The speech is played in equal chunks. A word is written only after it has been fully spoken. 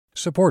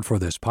Support for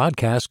this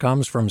podcast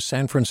comes from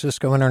San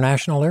Francisco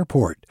International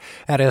Airport.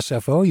 At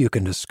SFO, you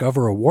can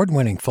discover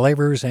award-winning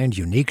flavors and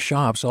unique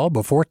shops all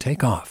before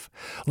takeoff.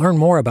 Learn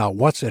more about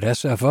what's at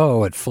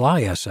SFO at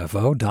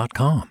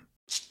flysfo.com.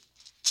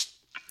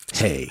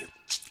 Hey,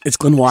 it's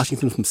Glenn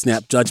Washington from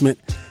Snap Judgment.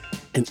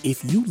 And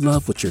if you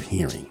love what you're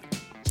hearing,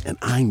 and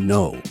I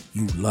know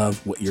you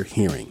love what you're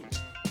hearing,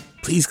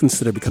 please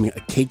consider becoming a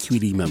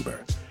KQED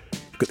member.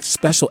 Get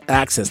special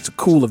access to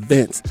cool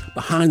events,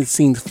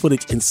 behind-the-scenes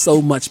footage, and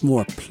so much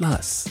more.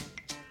 Plus,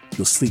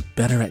 you'll sleep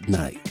better at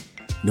night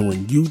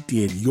knowing you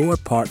did your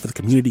part for the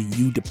community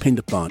you depend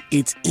upon.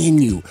 It's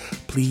in you.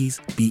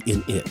 Please be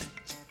in it.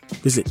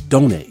 Visit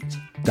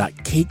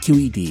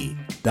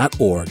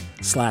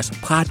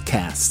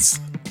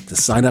donate.kqed.org/podcasts to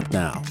sign up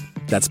now.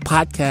 That's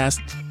podcast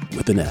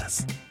with an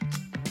S.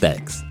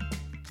 Thanks.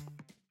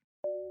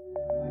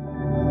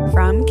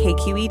 From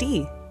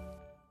KQED.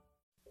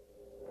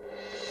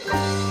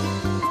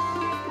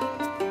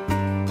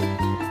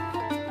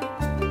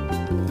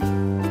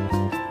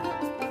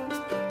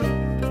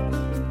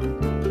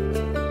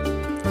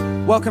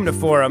 Welcome to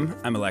Forum.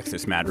 I'm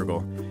Alexis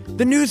Madrigal.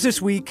 The news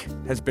this week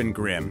has been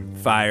grim.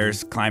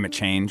 Fires, climate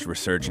change,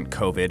 resurgent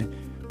COVID.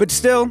 But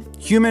still,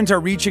 humans are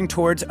reaching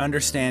towards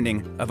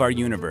understanding of our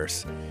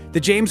universe. The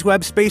James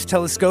Webb Space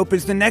Telescope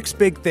is the next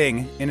big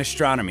thing in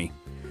astronomy.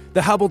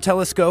 The Hubble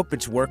telescope,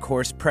 its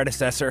workhorse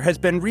predecessor, has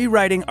been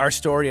rewriting our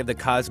story of the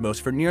cosmos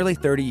for nearly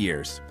 30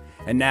 years.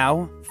 And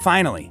now,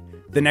 finally,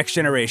 the next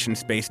generation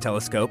space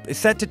telescope is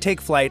set to take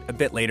flight a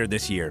bit later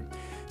this year.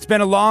 It's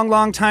been a long,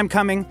 long time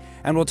coming,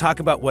 and we'll talk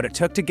about what it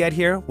took to get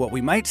here, what we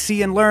might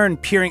see and learn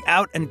peering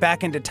out and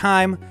back into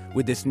time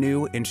with this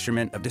new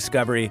instrument of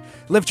discovery.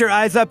 Lift your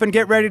eyes up and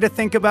get ready to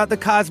think about the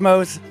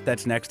cosmos.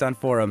 That's next on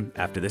Forum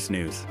after this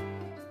news.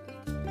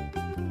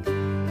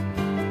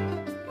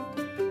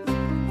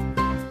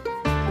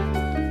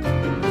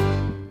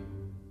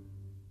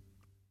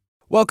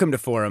 Welcome to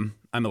Forum.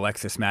 I'm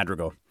Alexis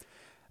Madrigal.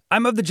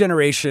 I'm of the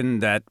generation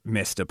that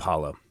missed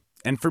Apollo.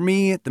 And for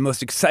me, the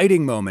most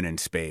exciting moment in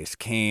space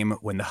came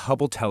when the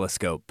Hubble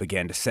telescope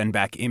began to send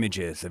back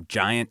images of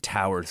giant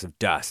towers of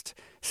dust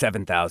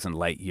 7,000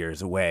 light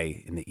years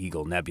away in the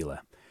Eagle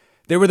Nebula.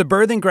 They were the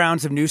birthing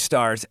grounds of new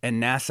stars, and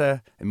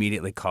NASA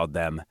immediately called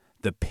them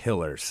the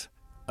pillars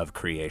of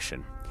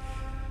creation.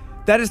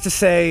 That is to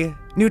say,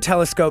 new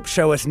telescopes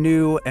show us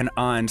new and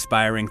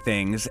awe-inspiring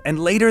things, and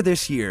later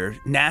this year,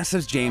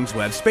 NASA's James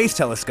Webb Space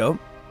Telescope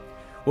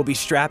will be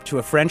strapped to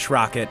a French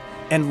rocket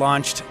and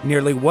launched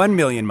nearly 1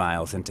 million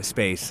miles into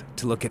space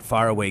to look at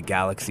faraway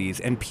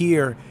galaxies and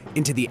peer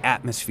into the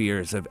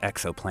atmospheres of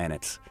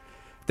exoplanets.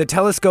 The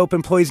telescope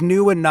employs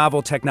new and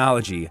novel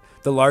technology,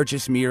 the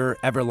largest mirror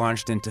ever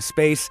launched into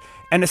space,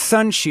 and a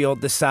sun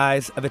shield the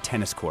size of a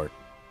tennis court.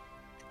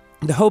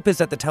 The hope is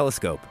that the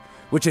telescope,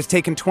 which has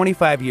taken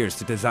 25 years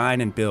to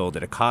design and build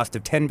at a cost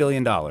of $10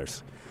 billion,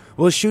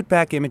 will shoot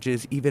back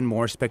images even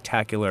more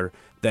spectacular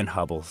than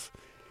Hubble's.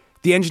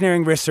 The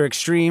engineering risks are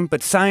extreme,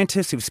 but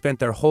scientists who've spent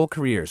their whole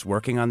careers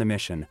working on the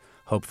mission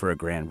hope for a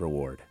grand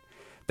reward.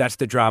 That's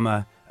the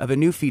drama of a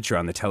new feature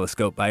on the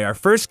telescope by our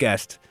first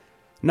guest,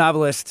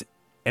 novelist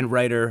and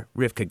writer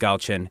Rivka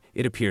Galchen.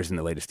 It appears in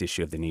the latest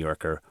issue of The New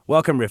Yorker.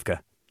 Welcome, Rivka.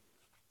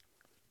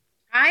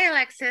 Hi,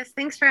 Alexis.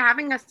 Thanks for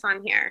having us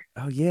on here.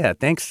 Oh, yeah.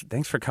 Thanks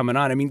for coming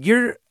on. I mean,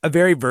 you're a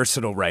very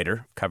versatile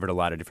writer, covered a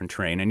lot of different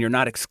terrain, and you're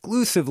not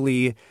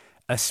exclusively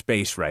a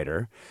space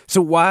writer.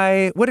 So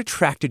what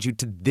attracted you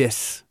to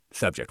this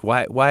subject?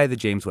 Why the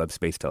James Webb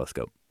Space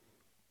Telescope?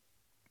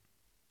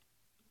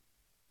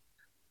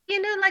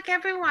 You know, like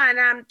everyone,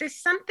 there's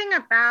something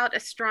about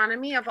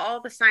astronomy of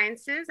all the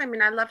sciences. I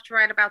mean, I love to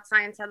write about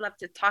science. I love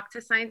to talk to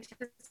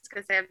scientists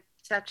because they have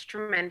such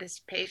tremendous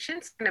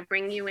patience, going to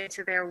bring you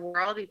into their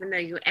world, even though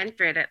you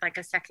enter it at like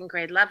a second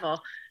grade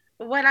level.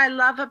 But what I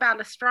love about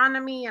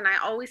astronomy, and I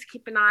always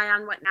keep an eye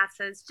on what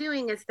NASA is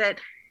doing, is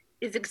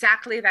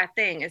exactly that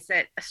thing, is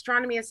that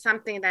astronomy is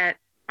something that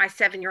my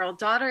 7-year-old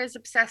daughter is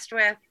obsessed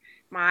with.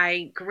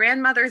 My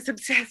grandmother is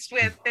obsessed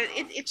with.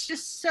 It's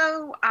just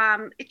so,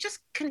 it just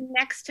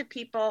connects to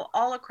people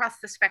all across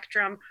the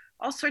spectrum,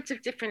 all sorts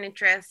of different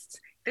interests.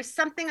 There's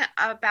something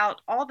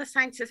about all the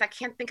sciences. I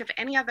can't think of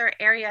any other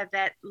area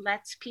that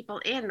lets people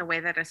in the way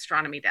that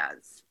astronomy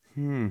does.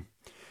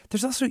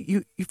 There's also,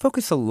 you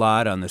focus a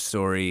lot on the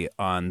story,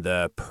 on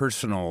the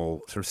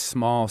personal sort of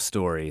small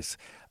stories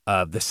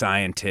of the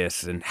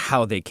scientists and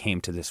how they came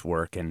to this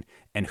work and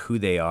who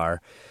they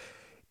are.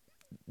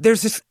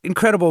 There's this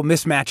incredible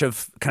mismatch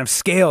of kind of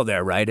scale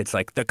there, right? It's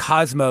like the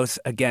cosmos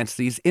against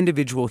these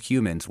individual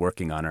humans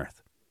working on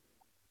Earth.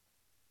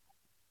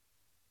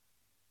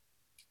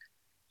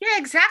 Yeah,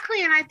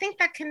 exactly. And I think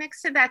that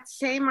connects to that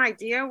same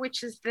idea,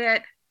 which is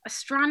that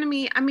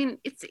astronomy, I mean,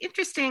 it's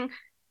interesting.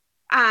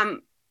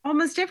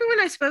 Almost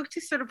everyone I spoke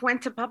to sort of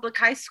went to public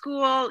high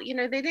school. You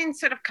know, they didn't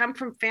sort of come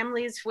from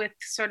families with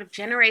sort of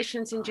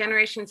generations and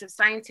generations of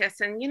scientists.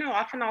 And, you know,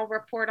 often I'll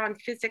report on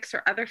physics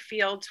or other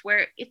fields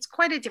where it's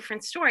quite a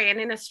different story. And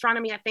in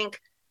astronomy, I think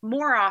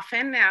more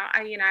often now,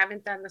 I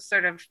haven't done the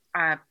sort of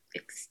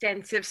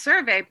extensive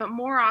survey, but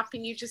more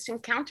often you just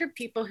encounter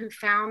people who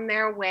found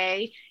their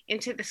way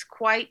into this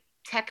quite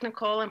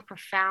technical and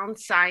profound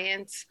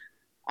science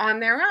on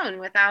their own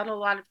without a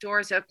lot of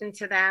doors open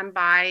to them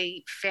by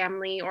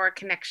family or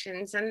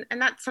connections. And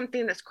that's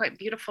something that's quite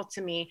beautiful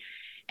to me.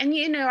 And,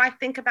 I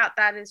think about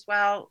that as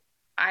well.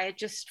 I had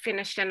just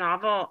finished a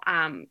novel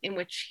in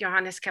which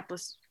Johannes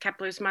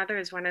Kepler's mother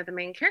is one of the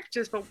main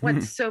characters. But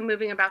what's so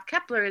moving about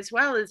Kepler as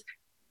well is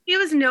he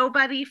was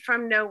nobody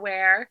from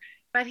nowhere,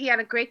 but he had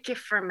a great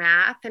gift for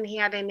math, and he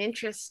had an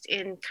interest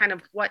in kind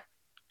of what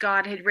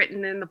God had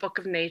written in the book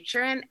of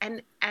nature,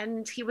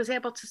 and he was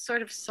able to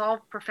sort of solve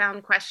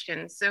profound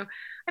questions. So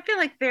I feel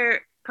like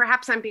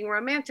perhaps I'm being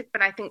romantic,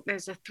 but I think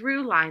there's a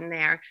through line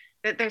there,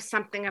 that there's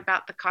something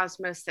about the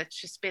cosmos that's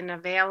just been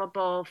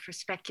available for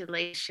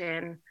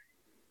speculation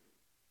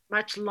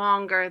much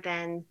longer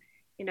than,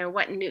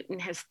 what Newton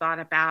has thought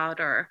about,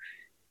 or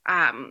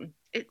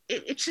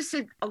it's just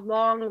a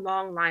long,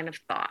 long line of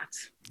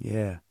thoughts.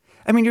 Yeah.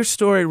 I mean, your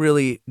story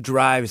really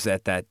drives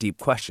at that deep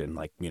question.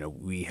 Like,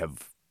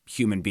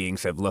 human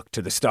beings have looked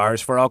to the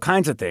stars for all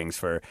kinds of things,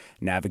 for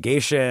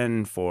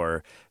navigation,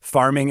 for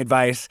farming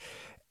advice.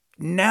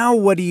 Now,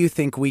 what do you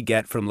think we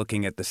get from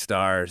looking at the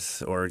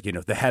stars, or,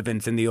 the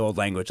heavens in the old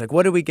language? Like,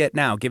 what do we get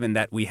now, given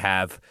that we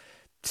have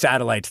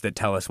satellites that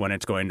tell us when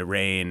it's going to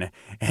rain,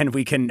 and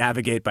we can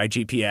navigate by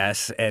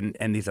GPS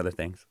and these other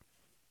things?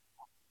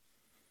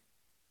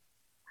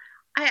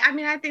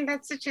 I think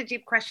that's such a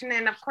deep question.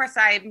 And of course,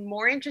 I'm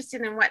more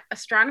interested in what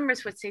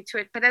astronomers would say to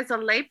it. But as a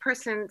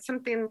layperson,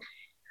 something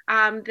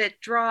that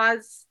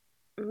draws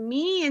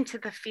me into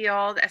the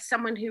field as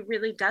someone who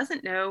really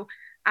doesn't know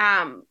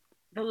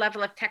the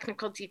level of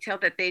technical detail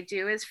that they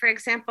do is, for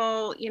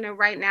example,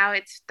 right now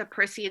it's the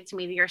Perseids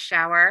meteor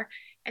shower.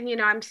 And,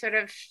 I'm sort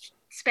of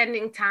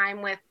spending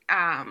time with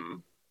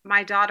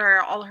my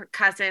daughter, all her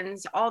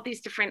cousins, all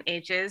these different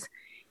ages.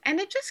 And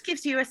it just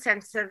gives you a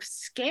sense of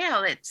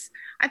scale.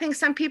 I think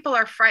some people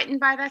are frightened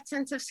by that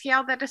sense of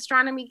scale that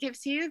astronomy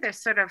gives you. They're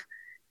sort of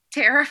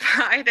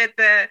terrified at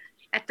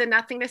the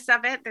nothingness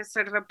of it. There's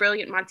sort of a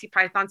brilliant Monty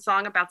Python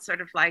song about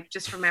sort of like,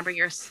 just remember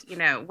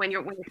when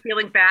you're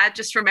feeling bad,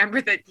 just remember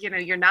that,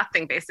 you're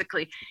nothing,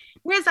 basically.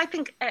 Whereas I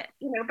think,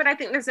 but I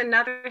think there's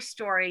another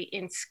story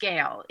in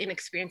scale, in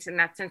experiencing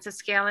that sense of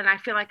scale. And I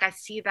feel like I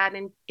see that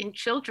in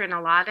children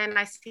a lot, and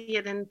I see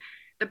it in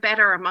the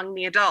better among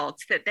the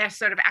adults, that they're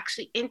sort of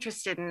actually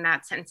interested in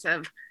that sense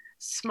of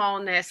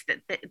smallness, that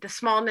the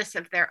smallness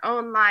of their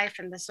own life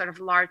and the sort of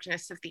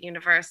largeness of the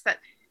universe. That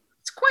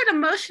it's quite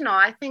emotional.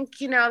 I think,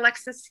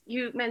 Alexis,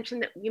 you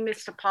mentioned that you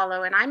missed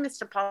Apollo, and I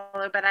missed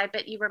Apollo, but I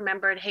bet you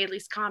remembered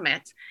Halley's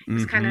Comet.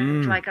 It's kind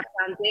of like a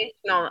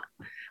foundational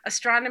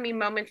astronomy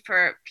moment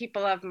for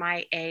people of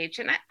my age.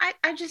 And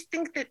I just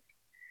think that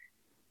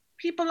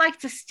people like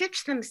to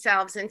stitch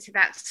themselves into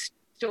that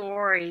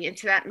story,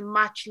 into that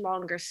much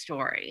longer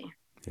story.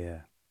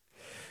 Yeah.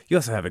 You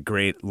also have a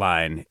great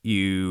line.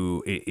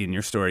 In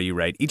your story, you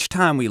write, each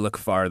time we look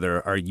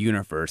farther, our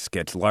universe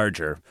gets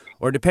larger,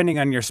 or depending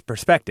on your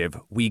perspective,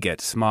 we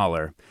get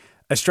smaller.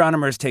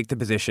 Astronomers take the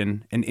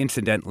position, an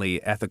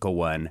incidentally ethical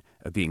one,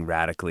 of being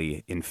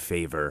radically in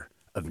favor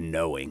of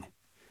knowing.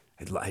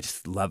 I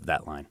just love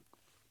that line.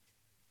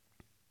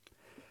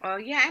 Well,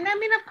 yeah. And I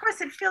mean, of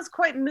course, it feels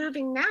quite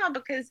moving now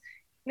because,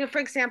 for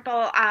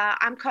example,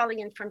 I'm calling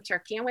in from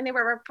Turkey, and when they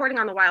were reporting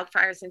on the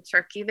wildfires in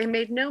Turkey, they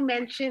made no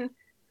mention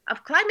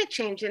of climate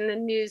change in the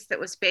news that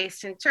was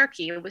based in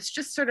Turkey. It was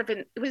just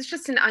it was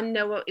just an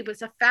unknown. It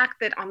was a fact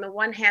that on the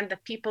one hand, the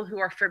people who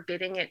are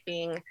forbidding it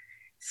being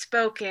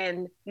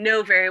spoken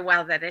know very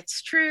well that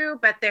it's true,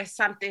 but they're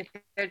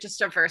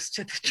just averse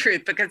to the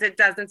truth because it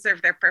doesn't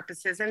serve their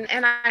purposes.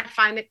 And I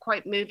find it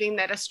quite moving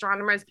that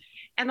astronomers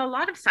and a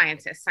lot of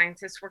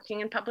scientists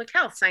working in public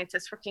health,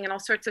 scientists working in all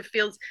sorts of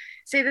fields,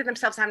 say to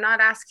themselves, I'm not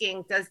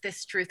asking, does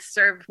this truth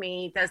serve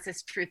me? Does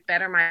this truth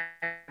better my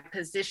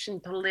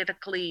position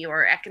politically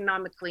or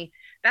economically?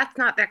 That's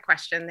not their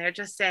question. They're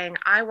just saying,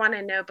 I want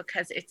to know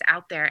because it's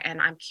out there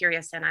and I'm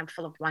curious and I'm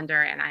full of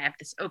wonder and I have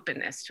this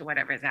openness to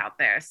whatever's out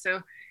there.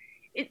 So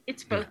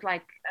it's both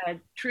like a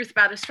truth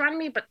about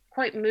astronomy, but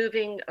quite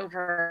moving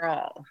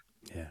overall.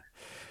 Yeah.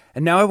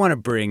 And now I want to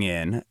bring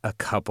in a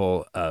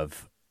couple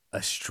of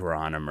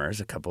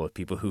astronomers, a couple of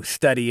people who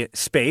study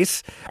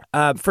space.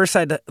 First,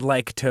 I'd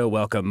like to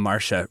welcome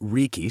Marcia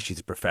Ricci.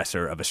 She's a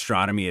professor of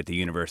astronomy at the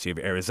University of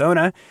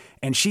Arizona,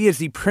 and she is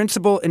the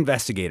principal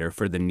investigator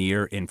for the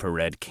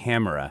near-infrared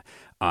camera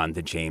on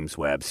the James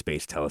Webb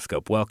Space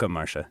Telescope. Welcome,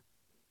 Marcia.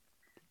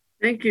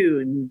 Thank you,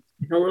 and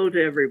hello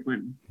to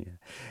everyone. Yeah.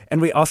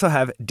 And we also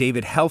have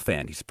David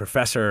Helfand. He's a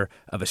professor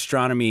of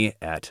astronomy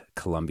at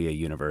Columbia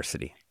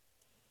University.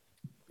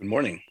 Good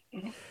morning.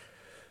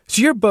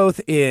 So you're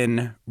both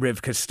in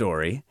Rivka's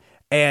story.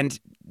 And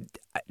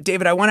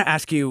David, I want to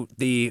ask you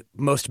the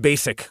most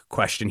basic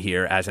question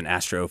here as an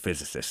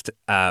astrophysicist,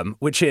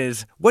 which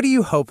is, what do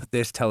you hope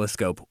this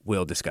telescope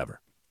will discover?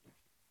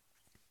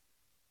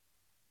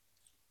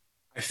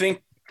 I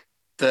think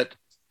that,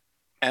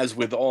 as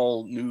with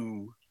all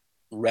new,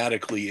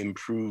 radically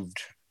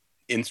improved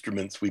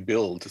instruments we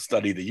build to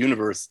study the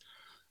universe,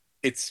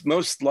 it's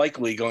most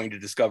likely going to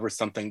discover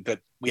something that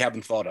we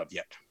haven't thought of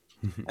yet.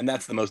 And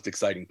that's the most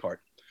exciting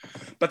part.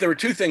 But there are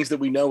two things that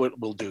we know it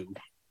will do,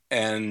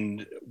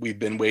 and we've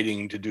been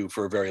waiting to do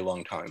for a very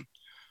long time.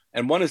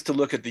 And one is to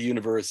look at the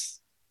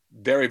universe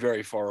very,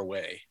 very far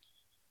away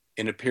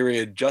in a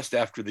period just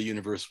after the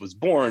universe was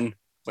born,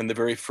 when the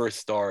very first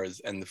stars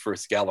and the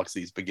first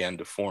galaxies began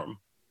to form.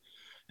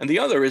 And the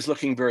other is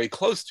looking very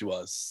close to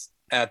us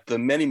at the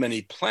many,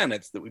 many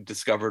planets that we've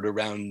discovered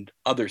around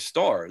other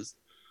stars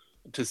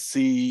to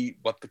see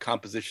what the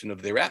composition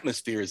of their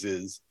atmospheres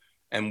is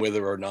and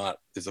whether or not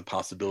there's a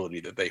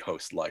possibility that they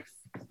host life.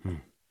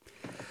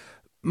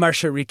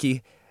 Marcia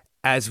Ricci,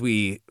 as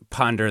we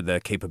ponder the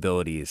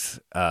capabilities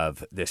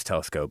of this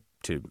telescope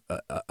to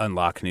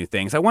unlock new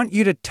things, I want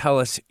you to tell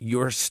us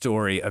your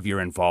story of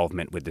your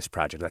involvement with this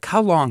project. Like,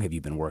 how long have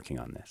you been working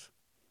on this?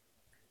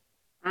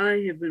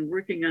 I have been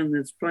working on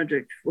this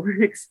project for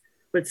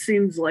what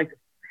seems like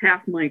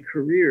half my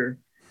career.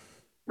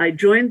 I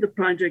joined the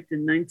project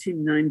in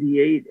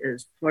 1998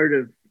 as part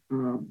of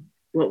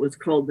what was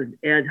called an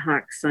ad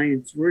hoc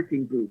science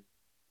working group.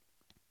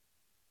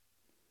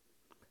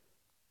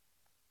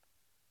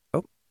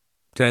 Oh,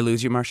 did I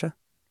lose you, Marcia?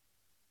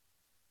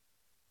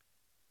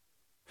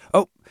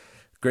 Oh,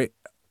 great.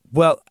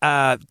 Well,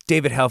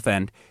 David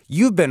Helfand,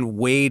 you've been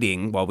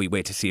waiting while we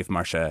wait to see if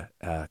Marcia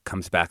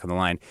comes back on the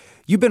line.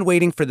 You've been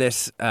waiting for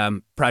this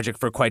project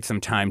for quite some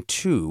time,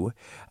 too.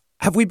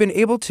 Have we been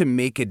able to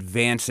make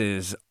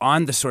advances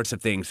on the sorts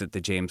of things that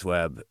the James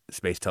Webb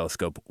Space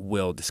Telescope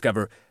will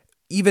discover,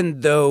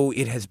 even though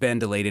it has been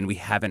delayed and we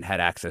haven't had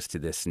access to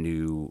this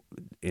new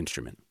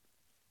instrument?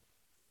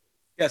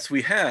 Yes,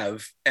 we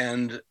have,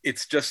 and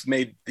it's just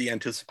made the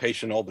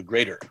anticipation all the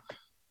greater.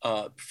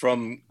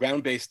 From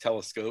ground-based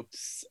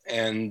telescopes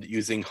and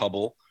using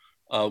Hubble,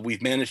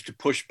 we've managed to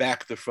push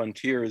back the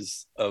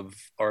frontiers of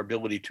our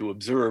ability to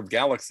observe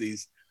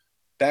galaxies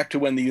back to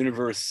when the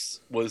universe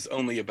was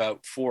only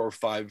about 400 or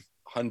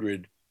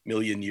 500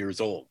 million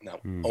years old. Now,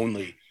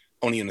 only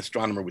an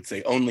astronomer would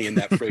say only in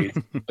that phrase,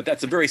 but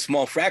that's a very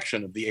small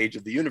fraction of the age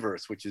of the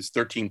universe, which is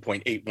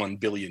 13.81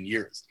 billion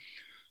years.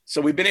 So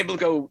we've been able to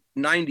go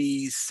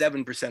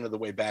 97% of the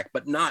way back,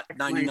 but not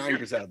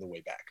 99% of the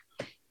way back.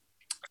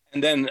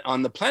 And then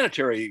on the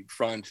planetary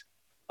front,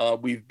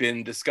 we've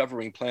been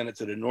discovering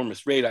planets at an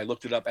enormous rate. I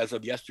looked it up as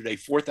of yesterday,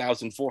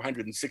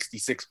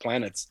 4,466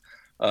 planets,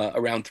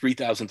 around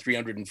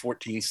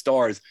 3,314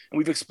 stars. And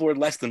we've explored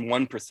less than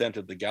 1%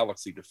 of the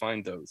galaxy to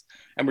find those.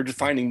 And we're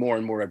finding more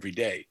and more every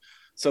day.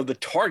 So the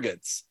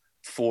targets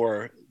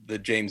for the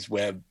James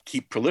Webb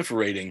keep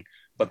proliferating,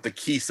 but the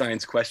key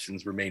science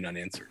questions remain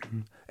unanswered.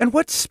 And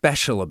what's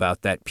special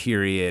about that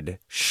period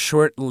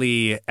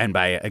shortly, and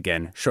by,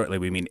 again, shortly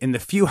we mean in the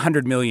few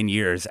 100 million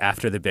years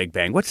after the Big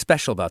Bang? What's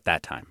special about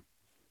that time?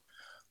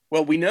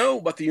 Well, we know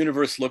what the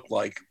universe looked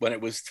like when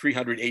it was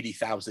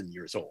 380,000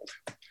 years old,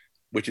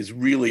 which is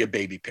really a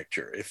baby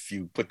picture. If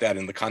you put that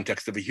in the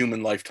context of a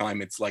human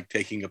lifetime, it's like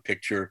taking a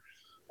picture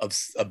of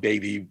a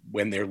baby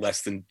when they're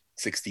less than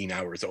 16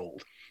 hours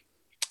old.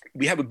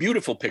 We have a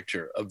beautiful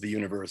picture of the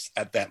universe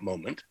at that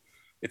moment.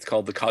 It's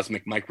called the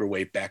cosmic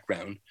microwave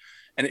background.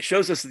 And it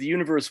shows us that the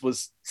universe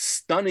was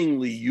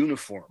stunningly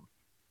uniform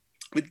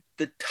with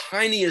the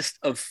tiniest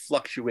of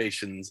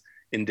fluctuations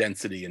in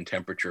density and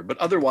temperature, but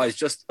otherwise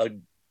just a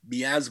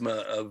miasma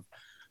of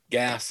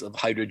gas, of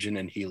hydrogen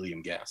and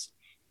helium gas.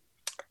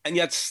 And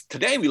yet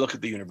today we look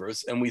at the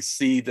universe and we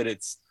see that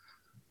it's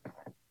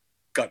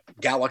got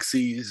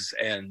galaxies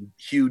and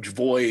huge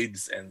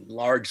voids and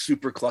large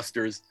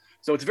superclusters.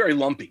 So it's a very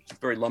lumpy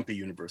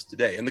universe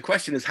today. And the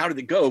question is, how did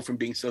it go from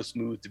being so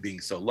smooth to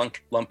being so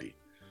lumpy?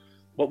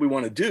 What we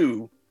want to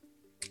do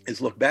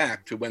is look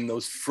back to when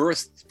those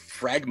first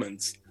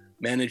fragments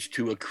managed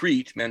to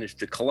accrete, managed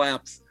to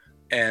collapse,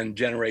 and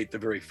generate the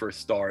very first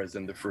stars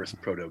and the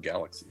first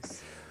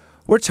proto-galaxies.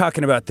 We're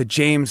talking about the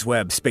James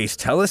Webb Space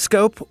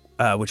Telescope,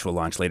 which will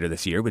launch later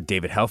this year, with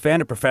David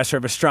Helfand, a professor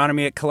of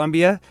astronomy at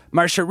Columbia,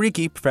 Marcia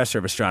Ricci, professor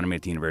of astronomy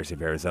at the University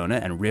of Arizona,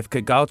 and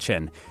Rivka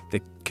Galchen,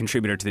 the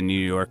contributor to the New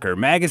Yorker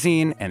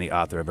magazine and the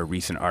author of a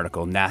recent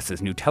article,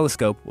 NASA's New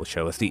Telescope Will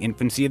Show Us the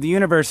Infancy of the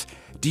Universe.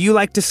 Do you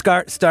like to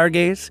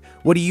stargaze?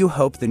 What do you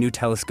hope the new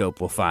telescope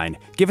will find?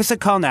 Give us a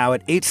call now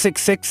at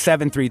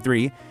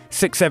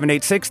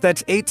 866-733-6786.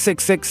 That's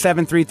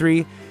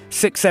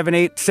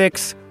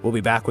 866-733-6786. We'll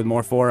be back with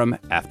more Forum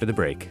after the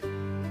break.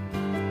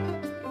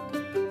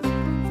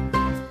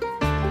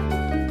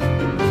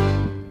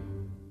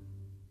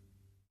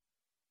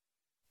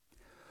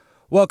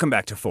 Welcome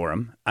back to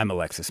Forum. I'm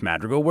Alexis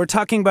Madrigal. We're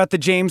talking about the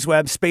James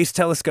Webb Space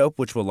Telescope,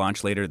 which will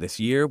launch later this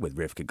year, with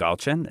Rivka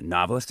Galchen, a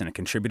novelist and a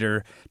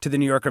contributor to the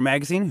New Yorker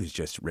magazine, who's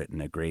just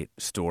written a great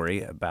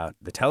story about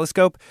the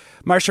telescope,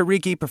 Marcia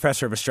Ricci,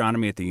 professor of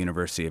astronomy at the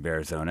University of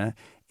Arizona,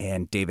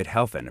 and David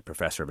Helfand, a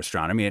professor of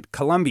astronomy at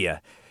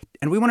Columbia.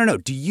 And we want to know,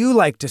 do you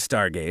like to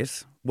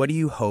stargaze? What do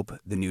you hope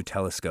the new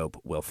telescope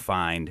will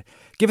find?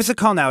 Give us a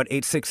call now at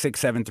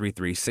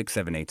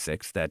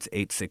 866-733-6786. That's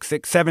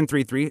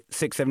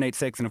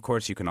 866-733-6786. And of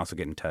course, you can also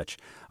get in touch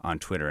on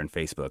Twitter and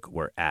Facebook.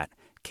 We're at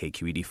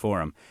KQED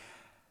Forum.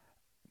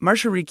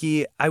 Marcia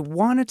Ricci, I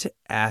wanted to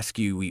ask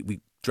you, we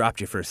dropped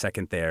you for a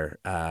second there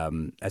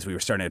as we were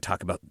starting to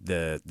talk about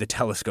the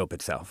telescope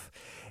itself.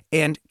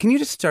 And can you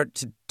just start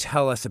to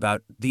tell us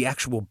about the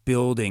actual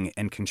building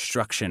and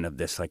construction of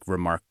this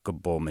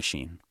remarkable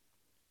machine?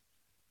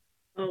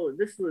 Oh,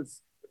 this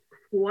was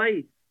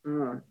quite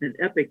an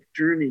epic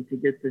journey to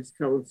get this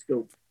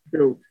telescope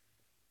built.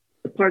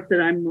 The part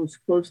that I'm most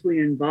closely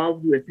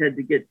involved with had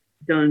to get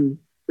done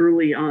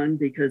early on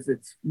because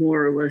it's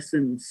more or less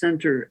in the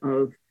center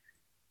of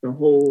the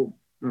whole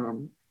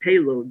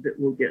payload that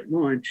will get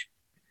launched.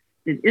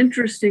 And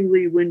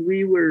interestingly, when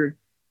we were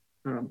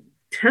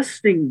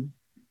testing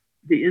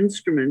the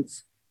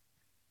instruments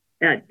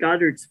at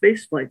Goddard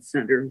Space Flight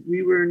Center,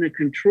 we were in a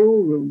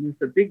control room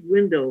with a big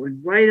window,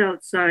 and right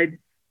outside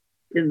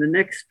in the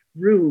next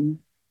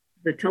room,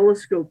 the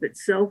telescope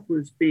itself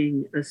was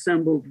being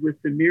assembled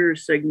with the mirror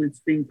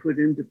segments being put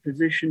into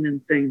position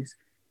and things.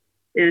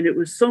 And it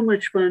was so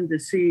much fun to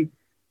see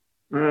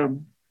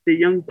the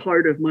young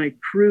part of my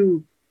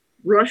crew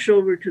rush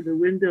over to the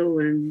window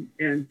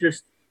and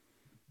just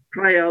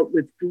cry out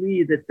with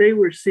glee that they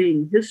were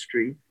seeing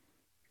history.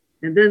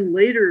 And then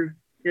later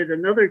at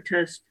another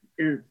test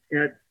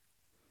at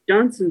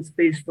Johnson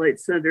Space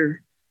Flight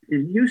Center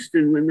in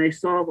Houston, when they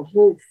saw the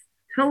whole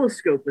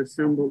telescope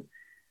assembled,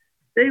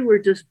 they were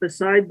just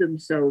beside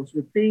themselves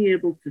with being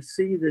able to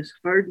see this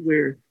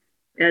hardware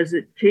as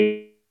it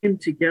came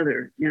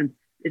together. And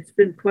it's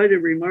been quite a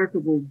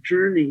remarkable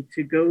journey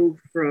to go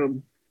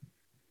from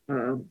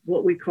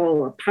what we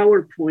call a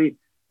PowerPoint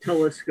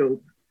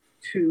telescope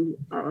to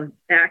an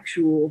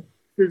actual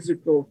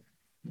physical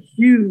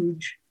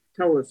huge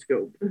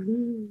telescope.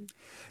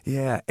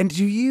 Yeah. And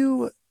do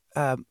you,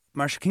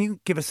 Marcia, can you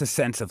give us a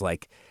sense of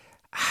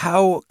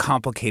how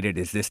complicated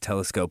is this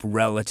telescope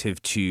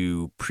relative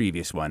to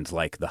previous ones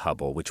like the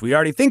Hubble, which we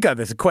already think of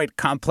as a quite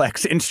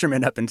complex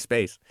instrument up in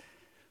space?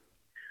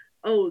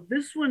 Oh,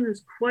 this one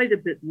is quite a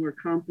bit more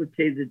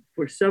complicated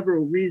for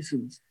several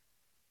reasons.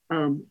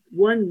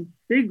 One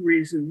big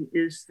reason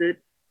is that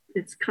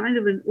it's kind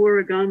of an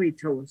origami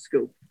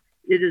telescope.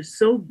 It is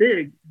so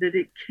big that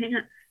it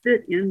can't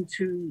fit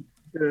into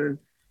the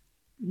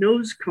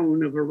nose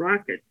cone of a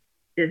rocket.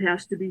 It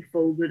has to be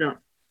folded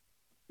up,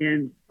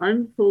 and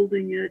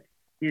unfolding it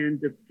and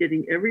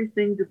getting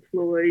everything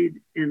deployed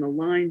and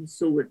aligned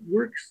so it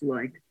works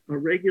like a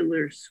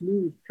regular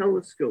smooth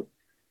telescope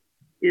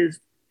has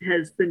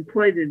been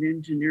quite an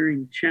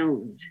engineering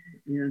challenge.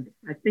 And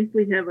I think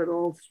we have it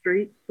all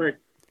straight, but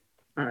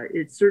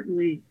it's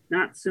certainly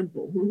not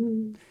simple.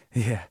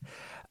 Yeah.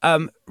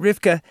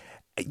 Rivka,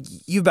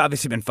 you've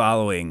obviously been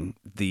following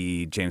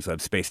the James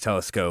Webb Space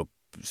Telescope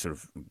sort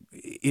of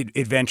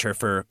adventure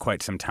for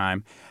quite some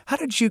time. How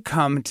did you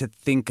come to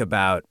think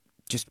about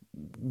just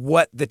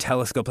what the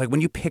telescope,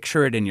 when you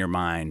picture it in your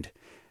mind,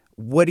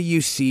 what do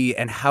you see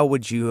and how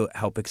would you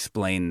help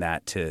explain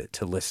that to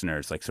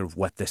listeners, sort of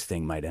what this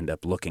thing might end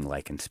up looking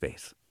like in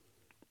space?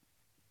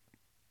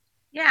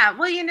 Yeah,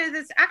 well,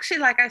 this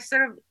actually, I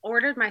sort of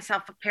ordered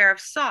myself a pair of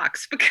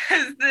socks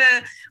because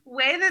the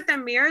way that the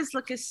mirrors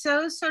look is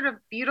so sort of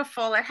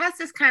beautiful. It has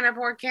this kind of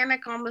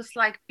organic, almost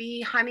like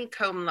bee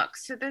honeycomb look.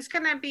 So there's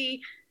going to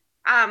be,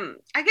 I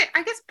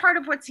guess part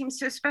of what seems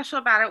so special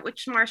about it,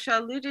 which Marcia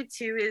alluded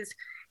to, is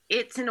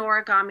it's an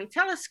origami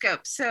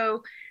telescope.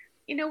 So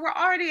we're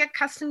already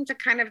accustomed to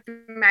kind of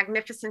the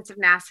magnificence of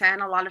NASA and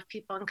a lot of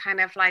people in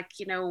kind of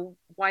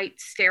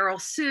white sterile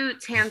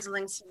suits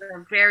handling sort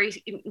of very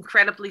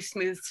incredibly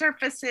smooth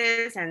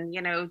surfaces and,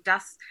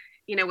 dust,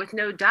 with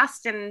no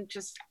dust and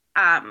just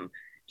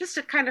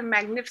a kind of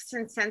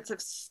magnificent sense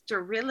of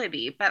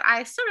sterility. But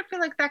I sort of feel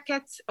like that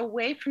gets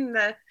away from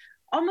the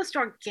almost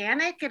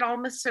organic. It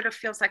almost sort of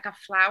feels like a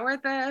flower.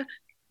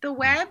 The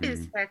Webb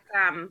is that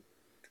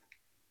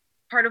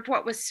part of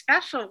what was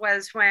special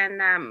was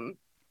when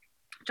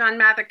John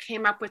Mather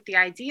came up with the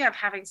idea of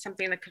having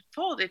something that could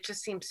fold. It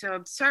just seems so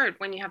absurd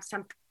when you have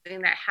something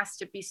that has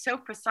to be so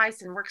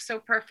precise and work so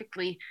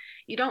perfectly.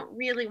 You don't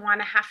really want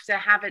to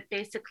have it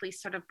basically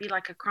sort of be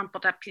like a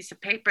crumpled up piece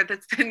of paper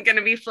that's then going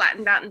to be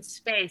flattened out in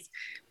space.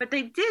 But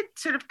they did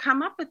sort of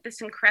come up with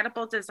this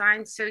incredible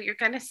design. So you're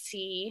going to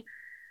see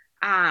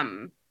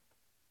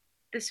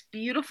this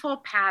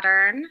beautiful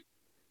pattern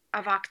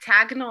of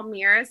octagonal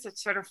mirrors that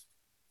sort of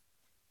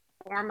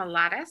form a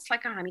lattice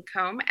like a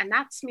honeycomb. And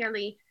that's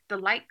merely the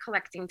light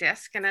collecting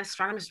disk, and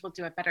astronomers will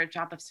do a better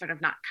job of sort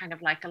of not kind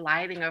of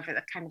eliding over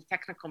the kind of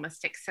technical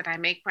mistakes that I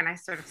make when I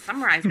sort of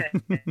summarize it.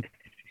 But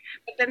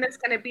then there's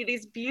going to be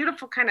these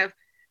beautiful kind of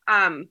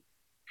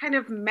kind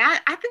of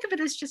I think of it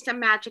as just a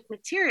magic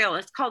material.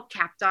 It's called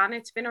Kapton.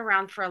 It's been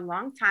around for a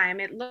long time.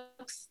 It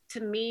looks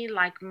to me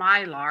like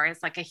mylar.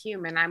 It's like a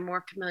human. I'm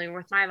more familiar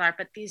with mylar,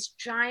 but these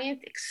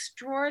giant,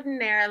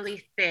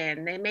 extraordinarily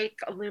thin, they make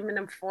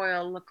aluminum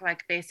foil look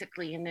like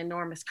basically an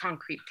enormous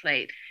concrete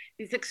plate.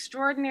 These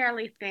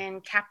extraordinarily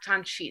thin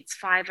Kapton sheets,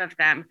 5 of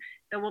them,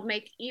 that will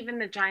make even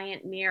the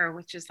giant mirror,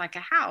 which is like a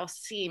house,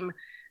 seem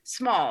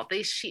small.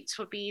 These sheets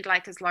will be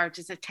like as large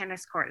as a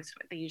tennis court is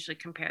what they usually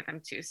compare them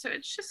to. So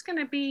it's just going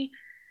to be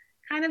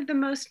kind of the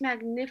most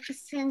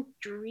magnificent,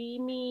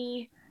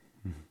 dreamy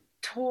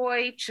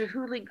toy,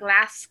 Chihuly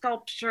glass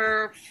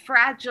sculpture,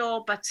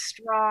 fragile but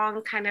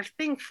strong kind of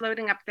thing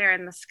floating up there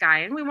in the sky.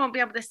 And we won't be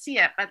able to see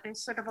it, but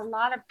there's sort of a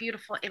lot of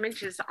beautiful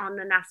images on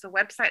the NASA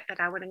website that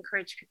I would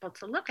encourage people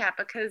to look at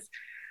because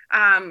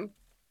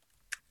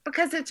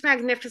it's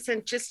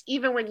magnificent, just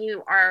even when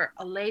you are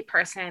a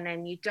layperson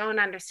and you don't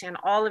understand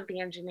all of the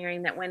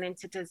engineering that went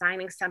into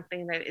designing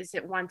something that is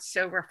at once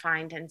so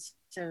refined and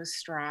so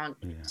strong.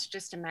 Yeah. It's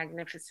just a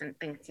magnificent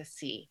thing to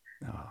see.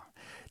 Oh.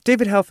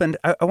 David Helfand,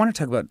 I want to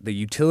talk about the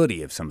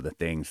utility of some of the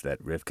things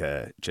that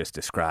Rivka just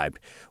described.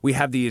 We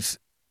have these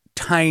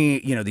tiny,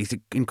 these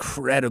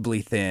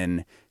incredibly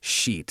thin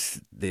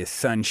sheets, the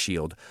sun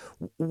shield.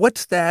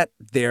 What's that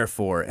there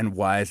for, and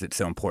why is it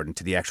so important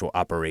to the actual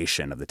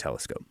operation of the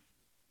telescope?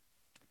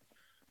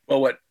 Well,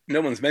 what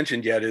no one's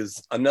mentioned yet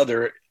is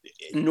another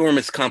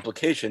enormous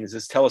complication is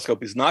this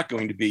telescope is not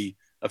going to be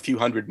a few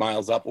hundred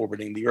miles up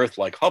orbiting the Earth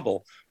like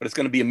Hubble, but it's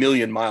going to be 1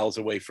 million miles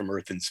away from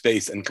Earth in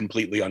space and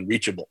completely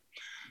unreachable.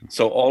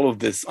 So all of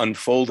this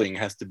unfolding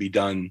has to be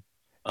done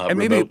and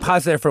maybe remotely.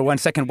 Pause there for 1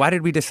 second. Why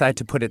did we decide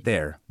to put it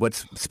there?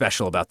 What's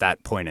special about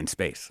that point in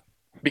space?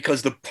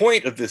 Because the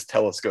point of this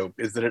telescope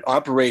is that it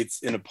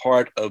operates in a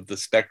part of the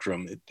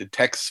spectrum. It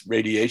detects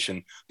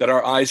radiation that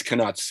our eyes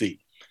cannot see.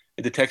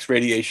 It detects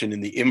radiation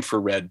in the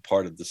infrared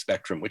part of the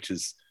spectrum, which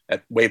is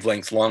at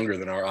wavelengths longer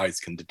than our eyes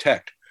can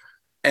detect.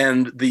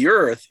 And the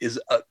Earth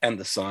and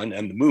the sun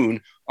and the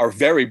moon are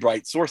very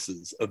bright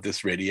sources of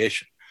this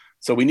radiation.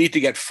 So we need to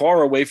get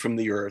far away from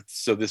the Earth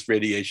so this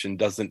radiation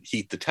doesn't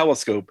heat the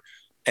telescope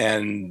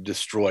and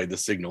destroy the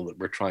signal that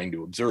we're trying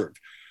to observe.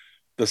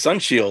 The sun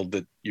shield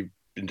that you've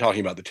been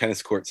talking about, the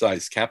tennis court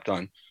size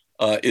Kapton,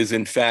 is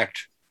in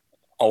fact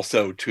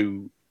also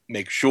to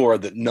make sure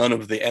that none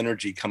of the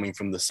energy coming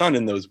from the sun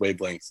in those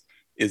wavelengths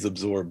is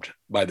absorbed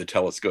by the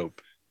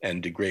telescope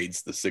and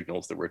degrades the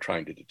signals that we're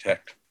trying to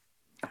detect.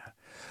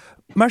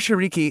 Marcia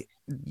Ricci,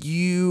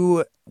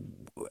 you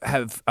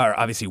are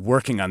obviously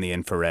working on the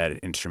infrared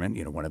instrument,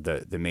 one of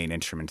the main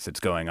instruments that's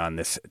going on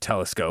this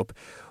telescope.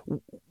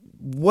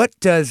 What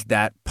does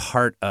that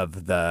part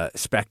of the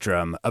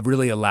spectrum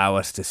really allow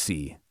us to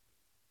see?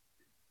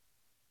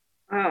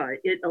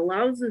 It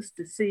allows us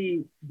to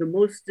see the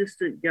most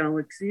distant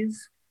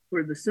galaxies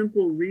for the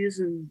simple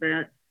reason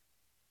that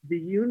the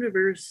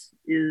universe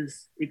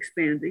is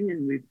expanding,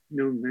 and we've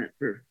known that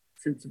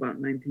since about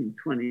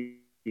 1920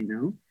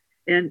 now.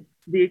 And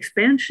the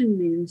expansion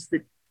means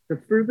that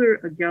the further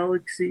a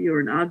galaxy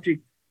or an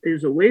object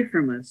is away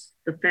from us,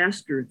 the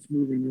faster it's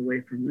moving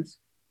away from us.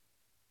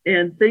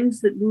 And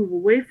things that move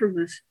away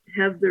from us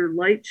have their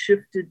light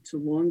shifted to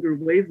longer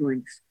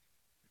wavelengths.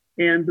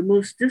 And the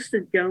most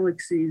distant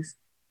galaxies,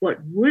 what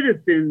would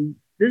have been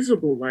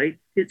visible light,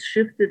 gets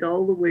shifted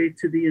all the way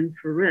to the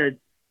infrared.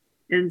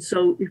 And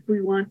so if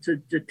we want to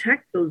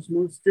detect those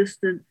most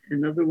distant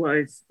and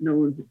otherwise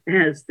known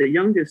as the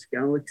youngest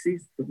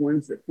galaxies, the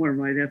ones that form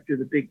right after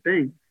the Big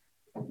Bang,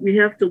 we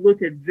have to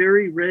look at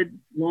very red,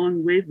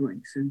 long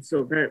wavelengths. And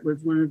so that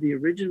was one of the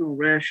original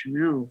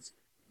rationales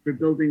for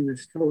building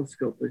this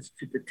telescope, was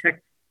to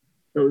detect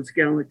those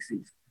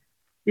galaxies.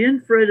 The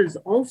infrared is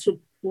also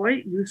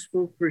quite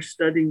useful for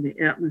studying the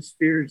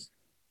atmospheres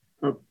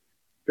of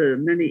the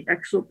many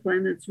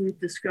exoplanets we've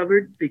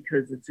discovered,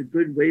 because it's a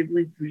good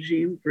wavelength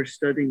regime for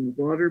studying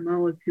water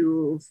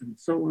molecules and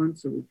so on,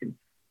 so we can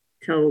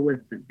tell if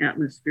an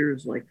atmosphere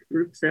is like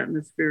Earth's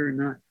atmosphere or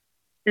not.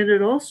 And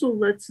it also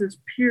lets us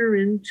peer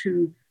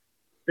into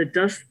the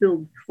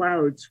dust-filled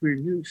clouds where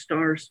new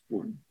stars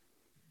form.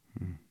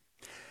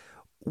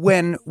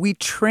 When we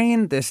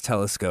train this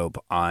telescope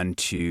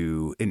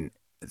onto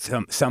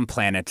some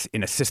planets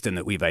in a system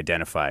that we've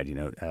identified,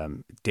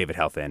 David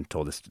Helfand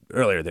told us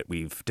earlier that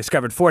we've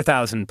discovered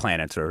 4,000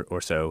 planets or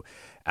so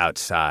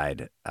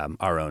outside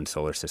our own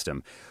solar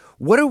system.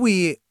 What are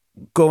we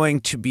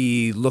going to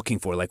be looking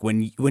for? Like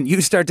when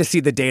you start to see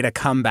the data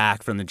come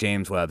back from the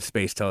James Webb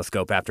Space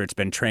Telescope after it's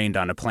been trained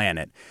on a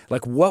planet,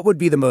 like what would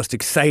be the most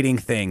exciting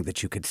thing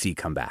that you could see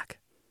come back?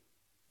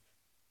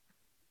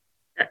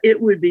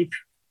 It would be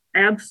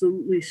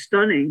absolutely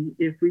stunning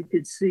if we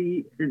could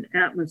see an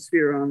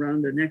atmosphere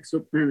around an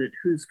exoplanet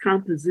whose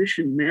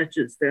composition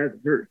matches that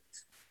of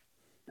Earth's.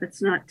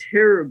 That's not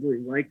terribly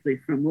likely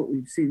from what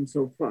we've seen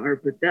so far,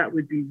 but that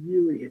would be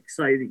really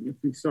exciting if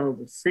we saw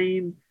the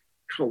same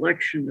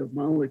collection of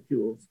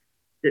molecules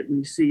that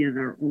we see in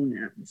our own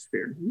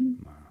atmosphere.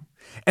 Wow.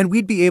 And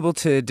we'd be able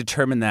to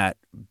determine that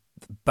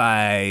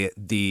by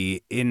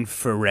the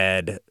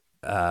infrared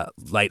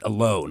light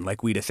alone.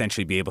 Like we'd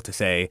essentially be able to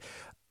say,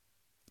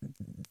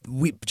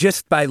 we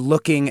just by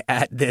looking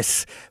at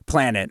this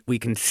planet, we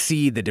can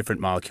see the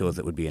different molecules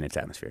that would be in its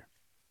atmosphere.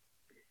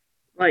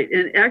 Right.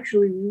 And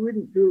actually, we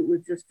wouldn't do it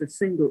with just a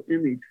single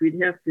image. We'd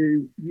have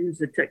to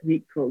use a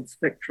technique called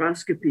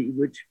spectroscopy,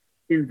 which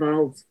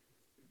involves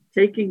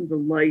taking the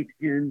light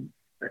and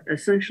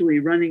essentially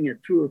running it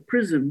through a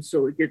prism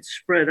so it gets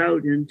spread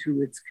out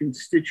into its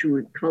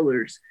constituent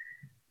colors.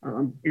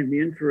 And the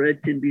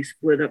infrared can be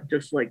split up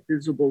just like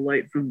visible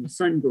light from the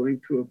sun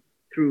going through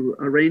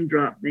a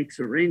raindrop makes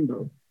a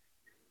rainbow.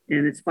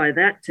 And it's by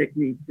that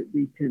technique that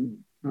we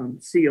can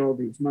see all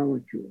these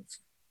molecules.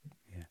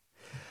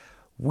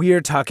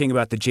 We're talking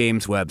about the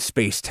James Webb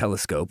Space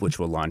Telescope, which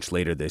will launch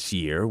later this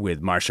year,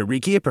 with Marcia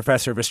Ricci, a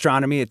professor of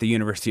astronomy at the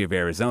University of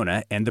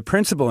Arizona and the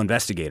principal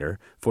investigator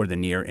for the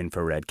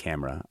near-infrared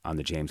camera on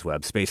the James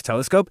Webb Space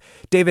Telescope,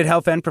 David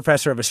Helfand,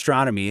 professor of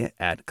astronomy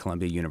at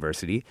Columbia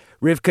University,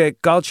 Rivka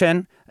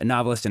Galchen, a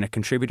novelist and a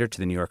contributor to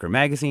the New Yorker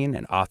magazine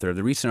and author of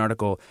the recent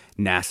article,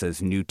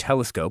 NASA's New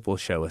Telescope Will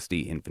Show Us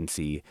the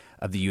Infancy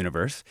of the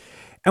Universe.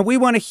 And we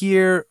want to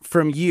hear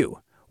from you.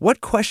 What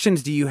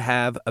questions do you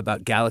have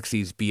about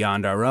galaxies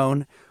beyond our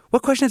own?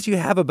 What questions do you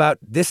have about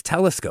this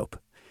telescope?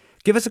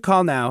 Give us a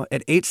call now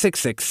at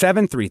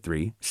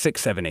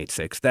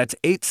 866-733-6786. That's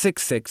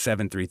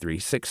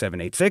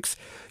 866-733-6786.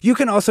 You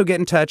can also get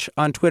in touch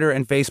on Twitter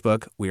and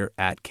Facebook. We're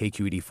at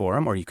KQED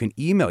Forum, or you can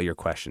email your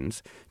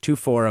questions to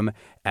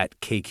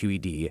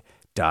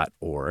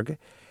forum@kqed.org.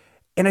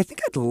 And I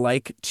think I'd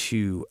like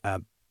to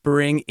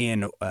bring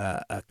in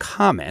a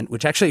comment,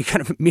 which actually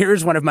kind of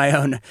mirrors one of my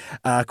own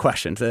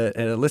questions.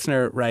 A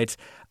listener writes,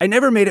 I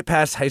never made it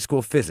past high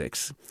school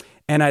physics,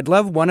 and I'd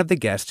love one of the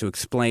guests to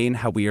explain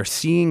how we are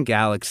seeing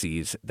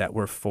galaxies that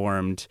were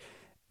formed,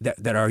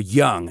 that are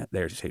young.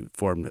 They're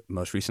formed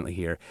most recently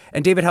here.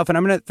 And David Helfand,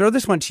 I'm going to throw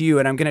this one to you,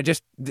 and I'm going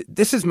to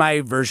this is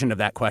my version of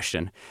that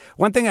question.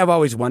 One thing I've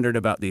always wondered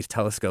about these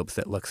telescopes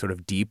that look sort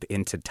of deep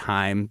into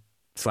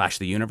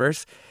time/the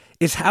universe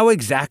is how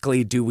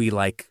exactly do we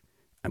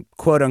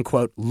quote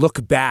unquote,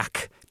 look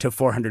back to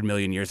 400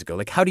 million years ago?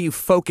 Like, how do you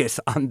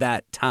focus on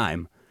that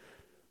time?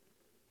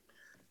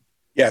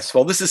 Yes,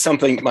 well, this is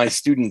something my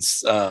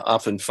students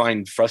often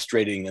find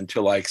frustrating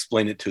until I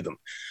explain it to them.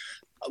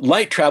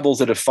 Light travels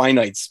at a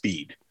finite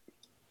speed.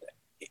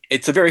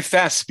 It's a very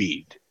fast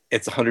speed.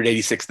 It's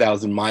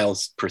 186,000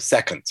 miles per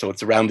second. So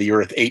it's around the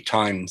Earth 8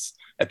 times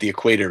at the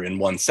equator in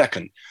 1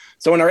 second.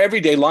 So in our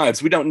everyday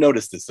lives, we don't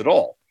notice this at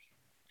all.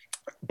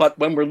 But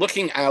when we're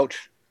looking out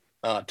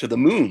to the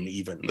moon,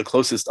 even the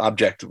closest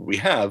object we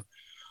have,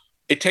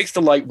 it takes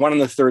the light 1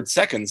 1/3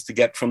 seconds to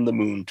get from the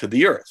moon to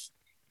the Earth.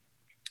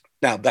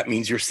 Now, that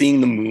means you're seeing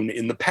the moon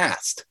in the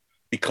past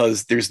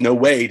because there's no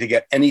way to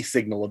get any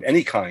signal of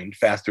any kind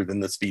faster than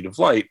the speed of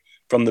light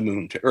from the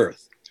moon to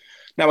Earth.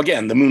 Now,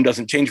 again, the moon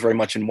doesn't change very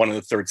much in 1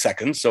 1/3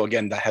 seconds. So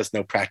again, that has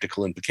no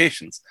practical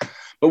implications.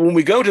 But when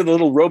we go to the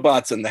little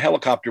robots and the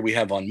helicopter we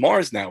have on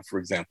Mars now, for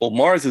example,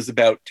 Mars is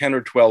about 10 or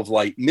 12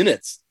 light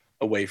minutes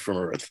away from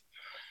Earth.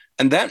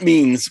 And that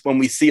means when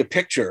we see a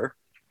picture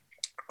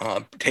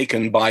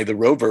taken by the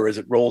rover as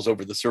it rolls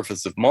over the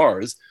surface of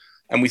Mars,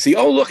 and we see,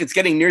 oh, look, it's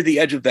getting near the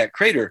edge of that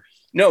crater.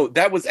 No,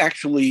 that was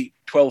actually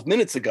 12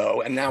 minutes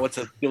ago, and now it's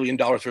 $1 billion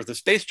worth of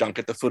space junk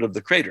at the foot of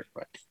the crater.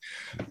 Right?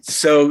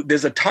 So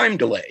there's a time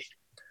delay.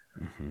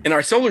 Mm-hmm. In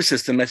our solar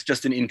system, that's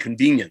just an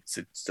inconvenience.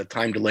 It's a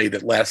time delay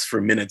that lasts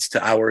from minutes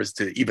to hours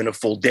to even a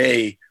full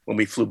day. When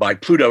we flew by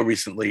Pluto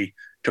recently,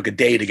 took a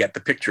day to get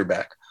the picture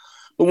back.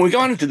 But when we go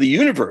on into the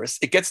universe,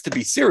 it gets to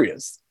be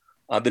serious.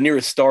 The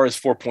nearest star is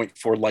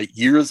 4.4 light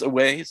years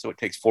away. So it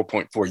takes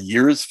 4.4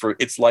 years for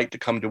its light to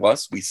come to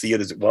us. We see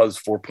it as it was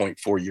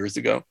 4.4 years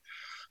ago.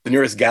 The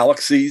nearest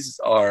galaxies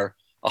are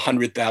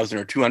 100,000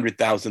 or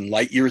 200,000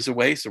 light years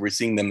away. So we're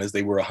seeing them as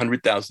they were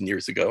 100,000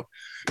 years ago.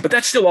 But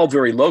that's still all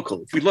very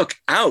local. If we look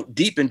out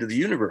deep into the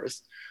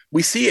universe,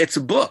 we see it's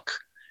a book.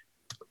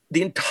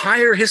 The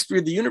entire history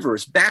of the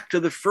universe, back to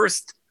the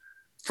first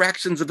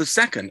fractions of a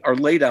second, are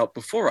laid out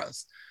before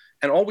us.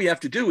 And all we have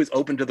to do is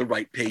open to the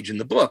right page in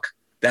the book.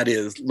 That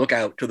is, look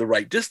out to the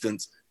right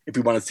distance if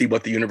we want to see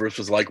what the universe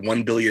was like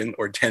 1 billion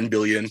or 10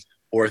 billion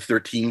or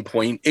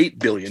 13.8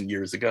 billion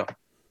years ago.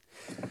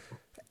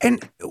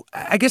 And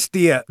I guess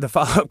the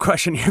follow-up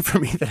question here for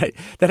me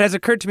that has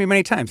occurred to me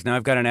many times. Now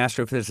I've got an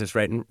astrophysicist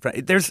right in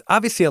front. There's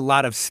obviously a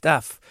lot of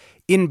stuff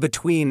in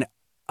between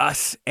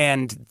us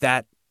and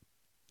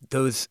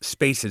those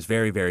spaces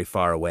very, very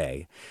far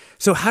away.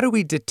 So how do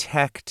we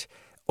detect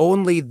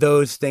only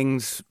those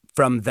things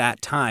from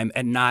that time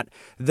and not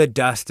the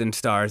dust and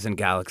stars and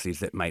galaxies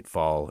that might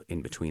fall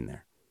in between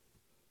there?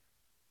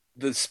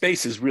 The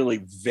space is really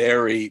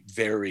very,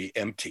 very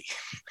empty.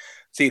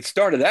 See,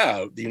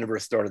 the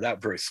universe started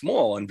out very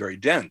small and very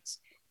dense,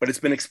 but it's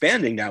been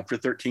expanding now for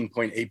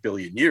 13.8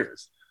 billion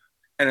years.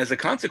 And as a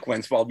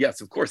consequence, well, yes,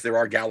 of course, there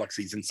are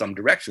galaxies in some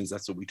directions.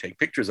 That's what we take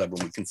pictures of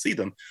when we can see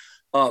them.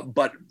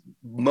 But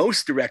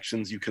most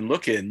directions you can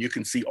look in, you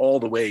can see all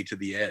the way to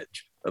the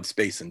edge of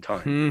space and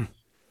time.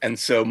 And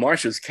so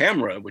Marcia's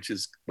camera, which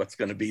is what's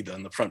going to be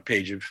on the front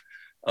page of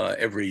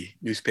every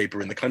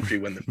newspaper in the country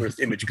when the first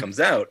image comes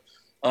out,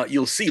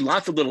 you'll see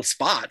lots of little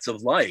spots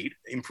of light,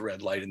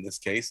 infrared light in this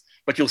case,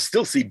 but you'll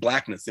still see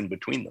blackness in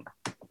between them.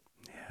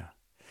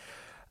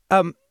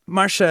 Yeah.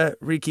 Marcia,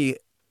 Ricci,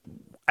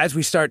 as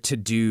we start to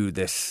do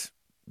this,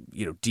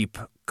 deep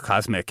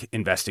cosmic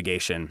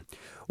investigation,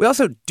 we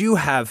also do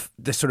have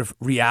the sort of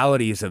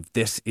realities of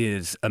this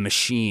is a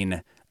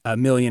machine a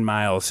million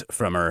miles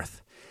from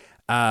Earth.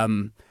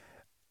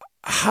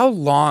 How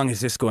long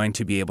is this going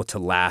to be able to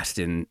last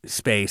in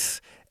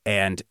space?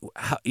 And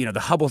how, the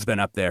Hubble's been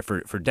up there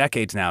for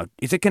decades now.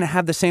 Is it going to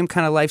have the same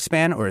kind of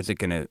lifespan, or is it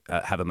going to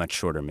have a much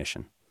shorter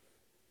mission?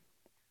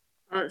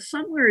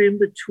 Somewhere in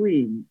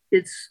between.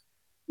 It's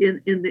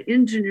in the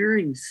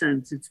engineering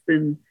sense, it's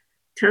been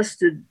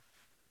tested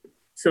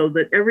so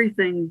that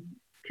everything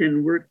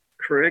can work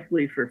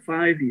correctly for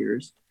 5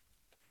 years.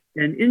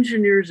 And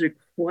engineers are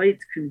quite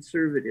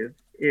conservative,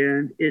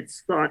 and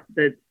it's thought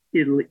that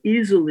it'll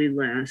easily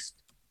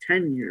last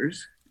 10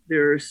 years.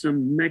 There are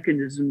some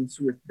mechanisms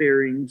with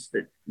bearings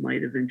that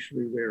might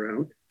eventually wear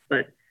out,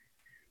 but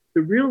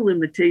the real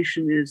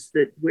limitation is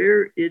that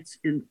where it's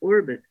in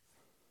orbit,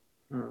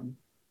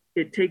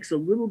 it takes a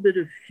little bit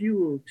of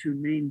fuel to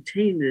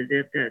maintain it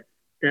at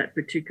that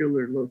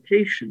particular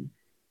location.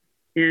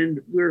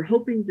 And we're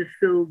hoping to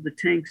fill the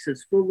tanks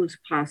as full as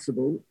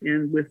possible.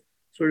 And with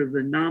sort of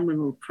a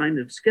nominal kind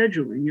of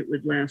scheduling, it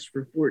would last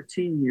for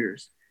 14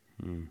 years.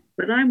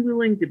 But I'm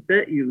willing to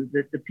bet you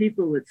that the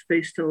people at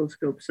Space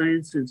Telescope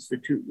Science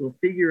Institute will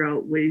figure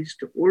out ways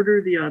to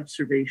order the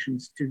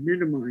observations to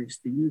minimize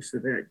the use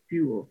of that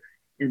fuel.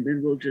 And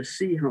then we'll just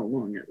see how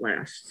long it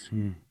lasts.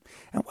 And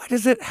why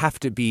does it have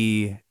to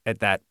be at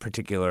that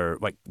particular,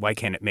 why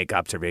can't it make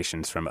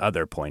observations from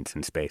other points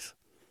in space?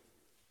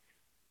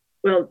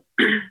 Well,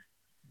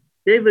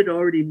 David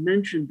already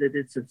mentioned that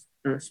it's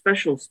a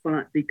special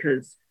spot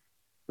because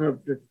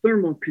of the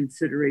thermal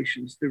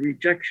considerations, the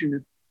rejection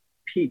of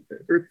heat. The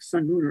Earth,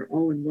 Sun, Moon are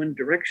all in one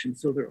direction,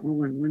 so they're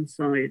all on one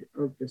side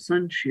of the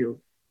sun shield.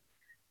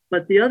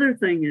 But the other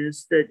thing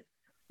is that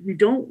we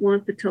don't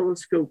want the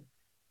telescope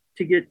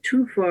to get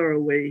too far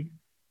away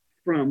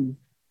from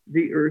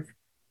the Earth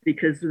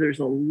because there's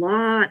a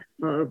lot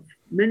of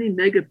many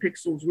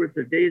megapixels worth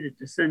of data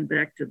to send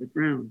back to the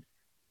ground.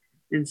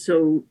 And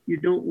so you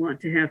don't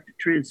want to have to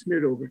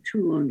transmit over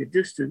too long a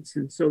distance.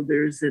 And so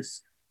there's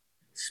this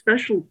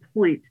special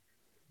point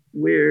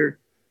where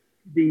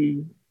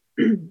the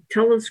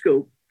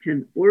telescope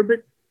can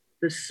orbit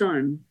the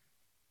sun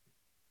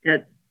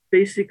at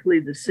basically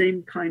the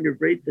same kind of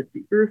rate that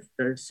the Earth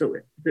does. So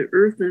the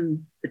Earth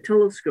and the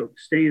telescope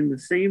stay in the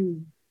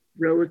same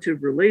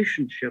relative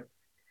relationship.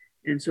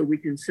 And so we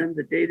can send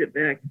the data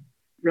back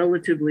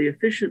relatively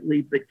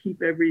efficiently, but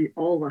keep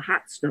all the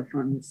hot stuff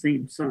on the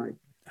same side.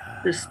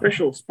 This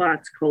special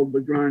spot's called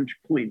Lagrange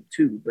point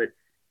 2, but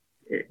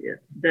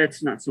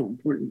that's not so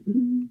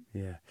important.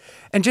 Yeah.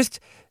 And just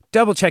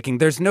double checking,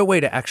 there's no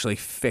way to actually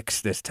fix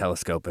this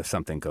telescope if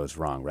something goes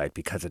wrong, right?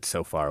 Because it's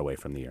so far away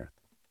from the Earth.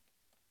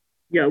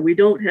 Yeah, we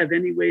don't have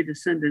any way to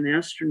send an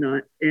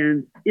astronaut.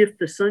 And if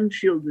the sun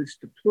shield is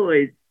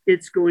deployed,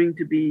 it's going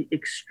to be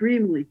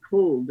extremely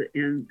cold,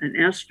 and an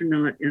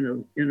astronaut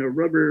in a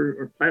rubber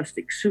or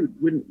plastic suit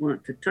wouldn't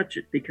want to touch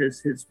it because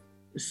his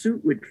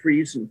suit would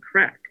freeze and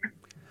crack.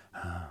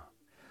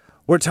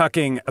 We're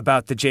talking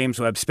about the James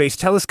Webb Space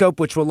Telescope,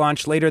 which will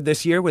launch later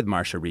this year, with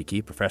Marcia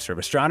Ricci, professor of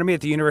astronomy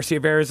at the University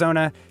of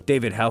Arizona,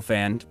 David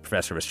Helfand,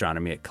 professor of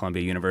astronomy at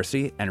Columbia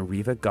University, and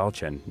Riva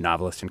Galchen,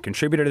 novelist and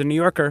contributor to The New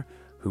Yorker,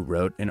 who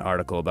wrote an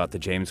article about the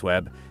James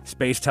Webb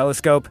Space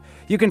Telescope.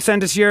 You can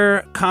send us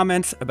your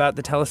comments about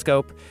the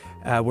telescope.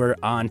 We're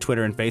on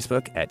Twitter and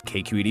Facebook at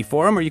KQED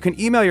Forum, or you can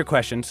email your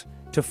questions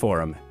to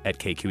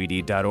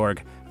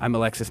forum@kqed.org. I'm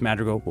Alexis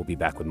Madrigal. We'll be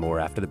back with more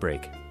after the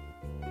break.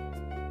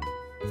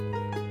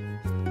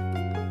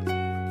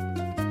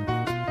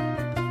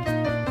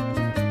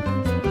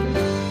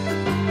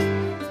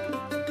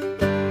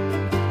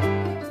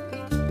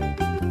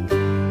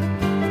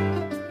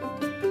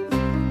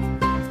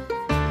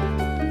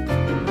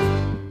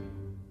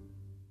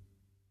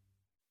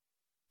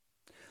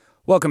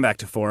 Welcome back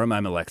to Forum.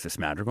 I'm Alexis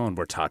Madrigal, and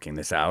we're talking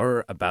this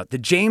hour about the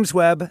James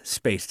Webb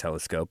Space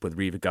Telescope with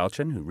Riva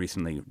Galchen, who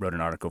recently wrote an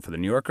article for The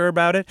New Yorker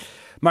about it,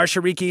 Marcia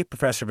Ricci,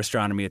 professor of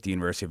astronomy at the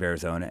University of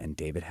Arizona, and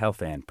David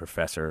Helfand,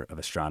 professor of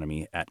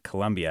astronomy at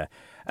Columbia.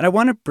 And I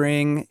want to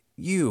bring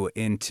you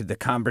into the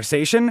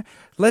conversation.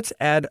 Let's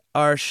add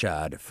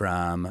Arshad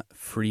from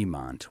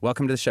Fremont.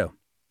 Welcome to the show.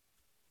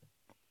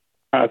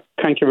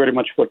 Thank you very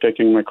much for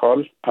taking my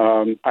call.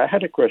 I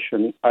had a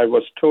question. I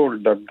was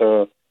told that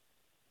the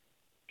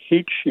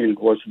heat shield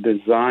was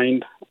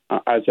designed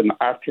as an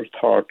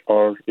afterthought,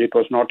 or it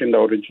was not in the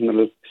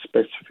original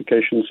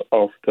specifications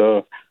of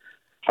the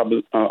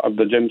Hubble, of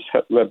the James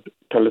Webb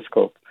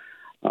Telescope.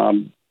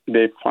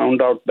 They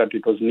found out that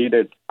it was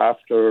needed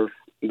after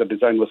the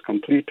design was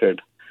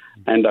completed,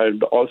 and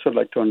I'd also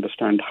like to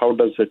understand how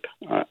does it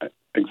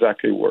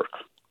exactly work.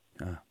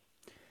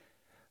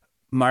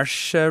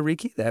 Marcia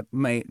Ricci, that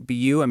might be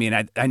you. I mean,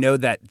 I know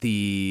that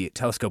the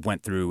telescope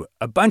went through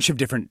a bunch of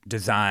different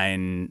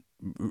redesigns,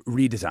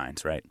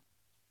 right?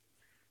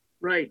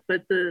 Right,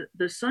 but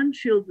the sun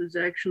shield has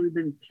actually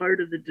been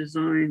part of the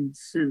design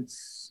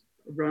since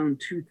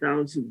around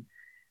 2000,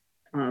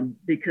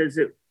 because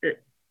it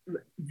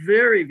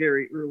very,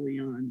 very early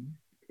on,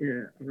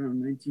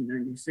 around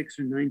 1996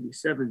 or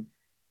 97,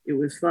 it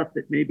was thought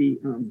that maybe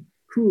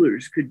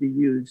coolers could be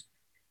used,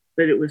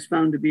 but it was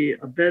found to be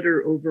a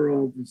better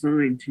overall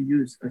design to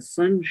use a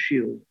sun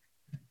shield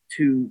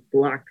to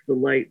block the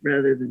light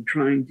rather than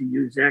trying to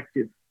use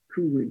active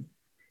cooling.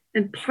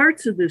 And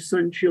parts of this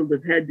sun shield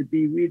have had to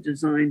be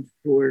redesigned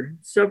for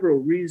several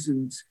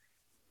reasons.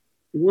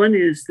 One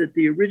is that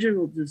the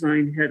original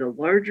design had a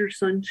larger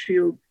sun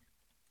shield,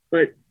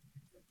 but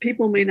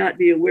people may not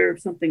be aware of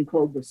something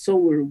called the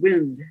solar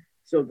wind,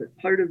 so that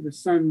part of the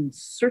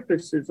sun's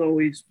surface is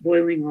always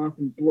boiling off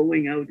and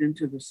blowing out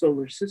into the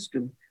solar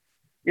system.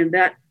 And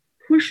that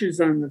pushes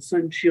on the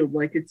sun shield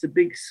like it's a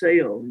big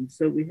sail. And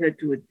so we had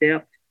to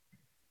adapt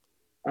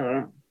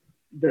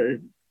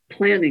the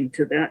planning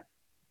to that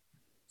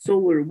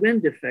solar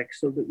wind effect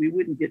so that we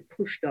wouldn't get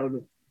pushed out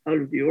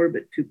of the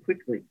orbit too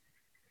quickly.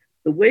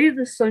 The way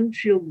the sun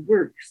shield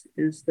works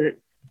is that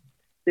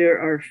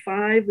there are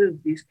 5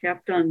 of these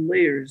Kapton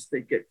layers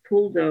that get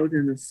pulled out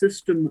in a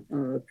system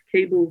of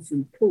cables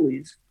and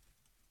pulleys,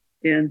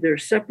 and they're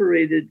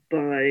separated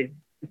by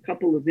a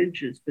couple of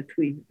inches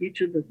between each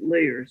of the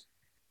layers.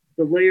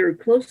 The layer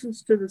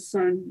closest to the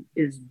sun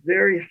is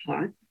very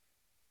hot,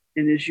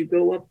 and as you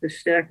go up the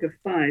stack of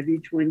 5,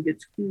 each one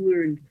gets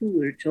cooler and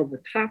cooler till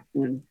the top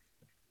one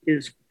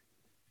is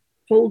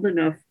cold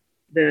enough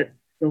that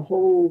the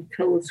whole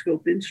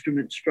telescope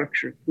instrument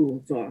structure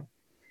cools off.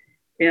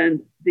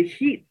 And the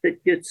heat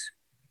that gets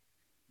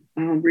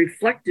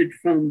reflected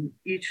from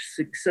each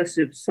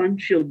successive sun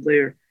shield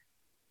layer,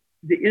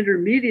 the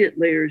intermediate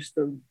layers,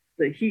 the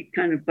heat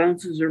kind of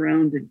bounces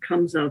around and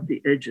comes out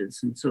the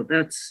edges. And so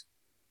that's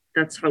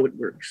how it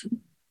works.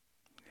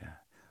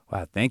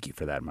 Wow, thank you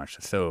for that,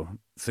 Marcia. So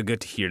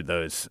good to hear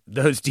those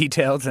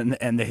details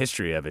and the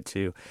history of it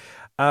too.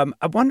 I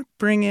want to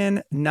bring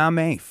in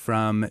Name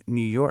from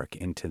New York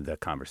into the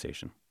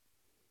conversation.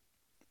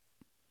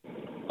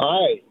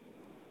 Hi.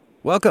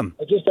 Welcome.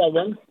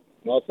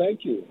 Well,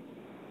 thank you.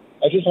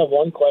 I just have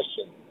one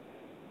question.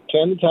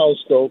 Can the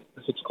telescope,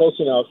 if it's close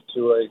enough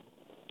to a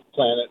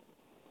planet,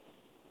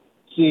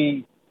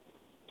 see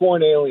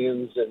foreign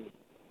aliens and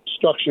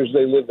structures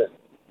they live in?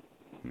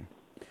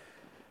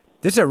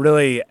 This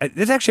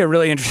is actually a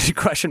really interesting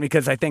question,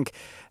 because I think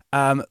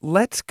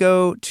let's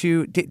go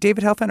to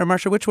David Helfand or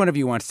Marcia. Which one of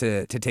you wants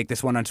to take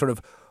this one on sort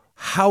of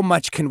how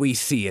much can we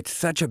see? It's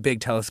such a big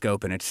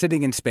telescope and it's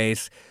sitting in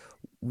space.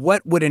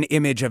 What would an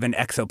image of an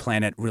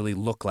exoplanet really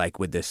look like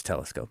with this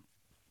telescope?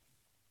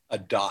 A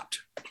dot.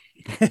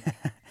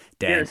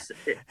 Yes.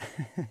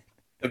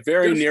 The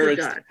very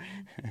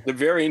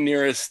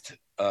nearest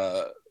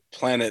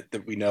planet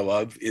that we know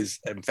of is,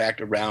 in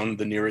fact, around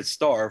the nearest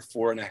star,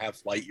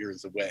 4.5 light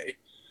years away.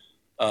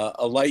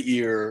 A light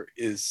year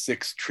is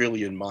 6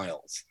 trillion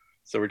miles.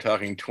 So we're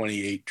talking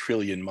 28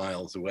 trillion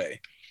miles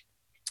away.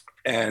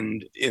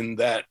 And in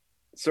that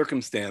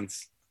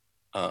circumstance,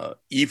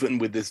 even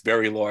with this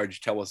very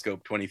large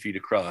telescope, 20 feet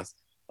across,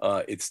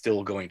 it's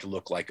still going to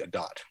look like a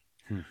dot.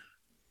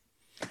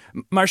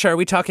 Marcia, are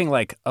we talking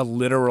like a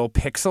literal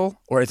pixel,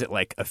 or is it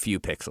like a few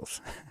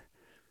pixels?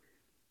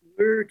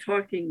 We're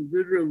talking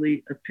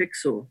literally a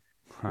pixel.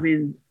 Huh. I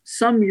mean,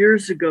 some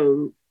years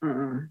ago,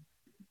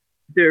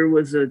 there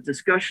was a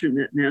discussion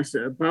at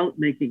NASA about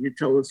making a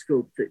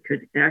telescope that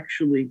could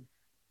actually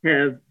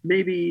have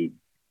maybe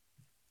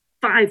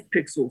 5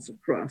 pixels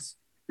across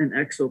an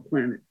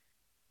exoplanet.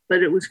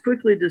 But it was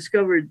quickly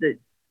discovered that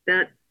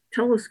that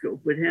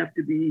telescope would have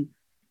to be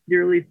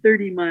nearly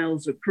 30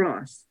 miles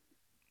across.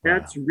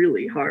 That's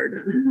really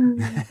hard.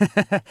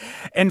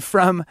 And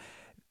from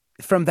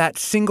that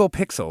single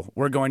pixel,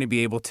 we're going to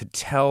be able to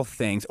tell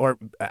things, or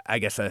I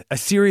guess a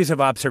series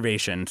of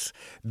observations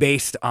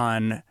based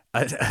on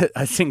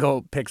a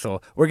single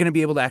pixel. We're going to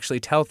be able to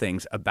actually tell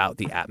things about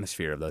the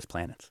atmosphere of those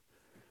planets.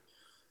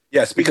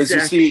 Yes, because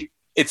exactly. You see,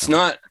 it's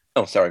not...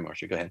 Oh, sorry,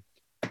 Marcia, go ahead.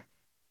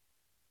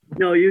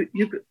 No, you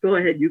go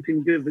ahead. You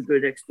can give a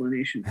good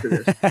explanation for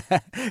this.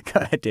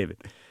 Go ahead, David.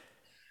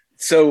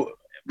 So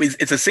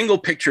it's a single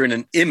picture in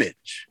an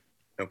image,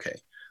 okay?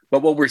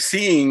 But what we're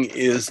seeing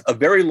is a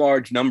very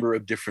large number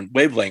of different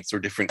wavelengths, or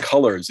different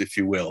colors, if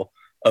you will,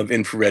 of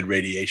infrared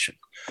radiation.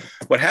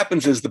 What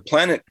happens is the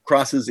planet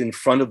crosses in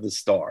front of the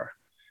star,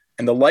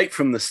 and the light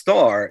from the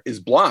star is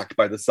blocked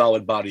by the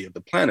solid body of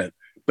the planet,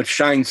 but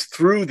shines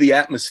through the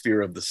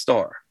atmosphere of the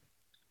star.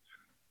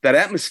 That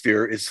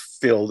atmosphere is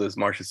filled, as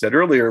Marcia said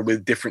earlier,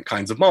 with different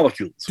kinds of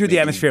molecules. Through the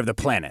atmosphere of the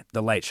planet.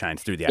 The light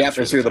shines through the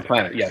atmosphere of the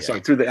planet. Yeah, sorry,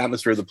 through the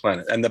atmosphere of the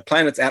planet. And the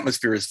planet's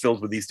atmosphere is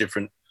filled with these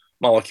different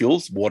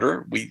molecules,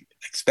 water, we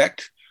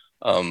expect,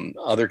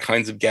 other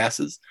kinds of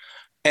gases.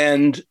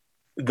 And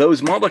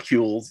those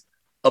molecules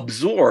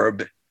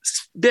absorb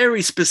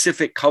very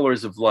specific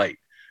colors of light,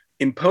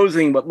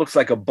 imposing what looks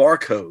like a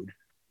barcode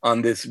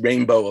on this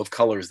rainbow of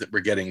colors that we're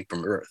getting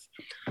from Earth.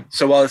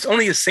 So while it's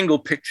only a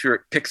single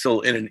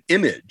pixel in an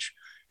image,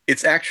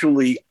 it's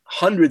actually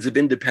hundreds of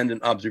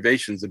independent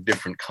observations of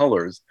different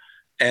colors.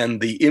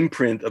 And the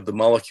imprint of the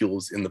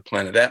molecules in the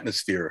planet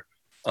atmosphere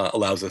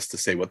allows us to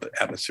say what the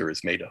atmosphere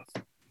is made of.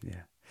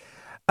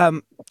 Yeah.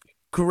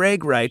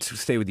 Greg writes,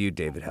 stay with you,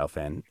 David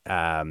Helfand,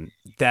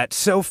 that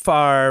so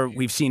far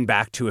we've seen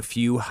back to a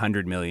few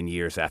 100 million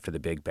years after the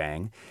Big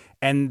Bang,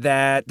 and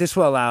that this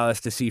will allow us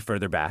to see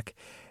further back.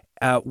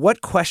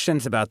 What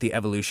questions about the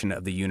evolution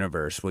of the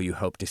universe will you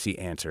hope to see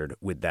answered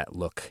with that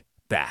look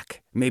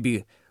back?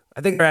 Maybe,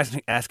 I think they're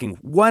asking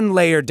one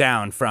layer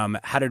down from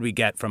how did we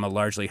get from a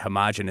largely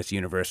homogeneous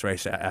universe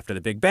right after the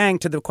Big Bang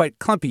to the quite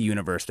clumpy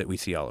universe that we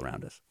see all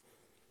around us.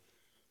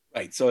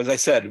 Right. So as I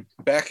said,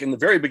 back in the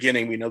very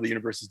beginning, we know the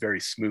universe is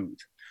very smooth.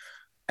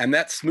 And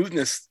that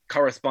smoothness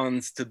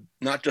corresponds to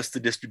not just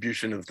the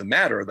distribution of the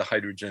matter, the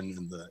hydrogen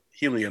and the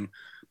helium,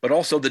 but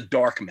also the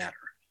dark matter,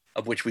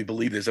 of which we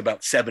believe there's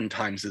about 7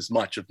 times as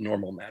much of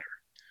normal matter.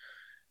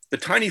 The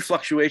tiny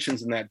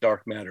fluctuations in that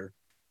dark matter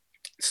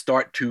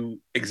start to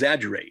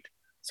exaggerate.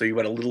 So you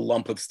had a little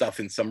lump of stuff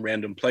in some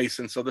random place,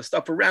 and so the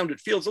stuff around it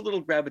feels a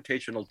little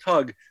gravitational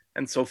tug,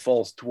 and so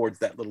falls towards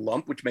that little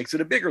lump, which makes it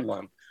a bigger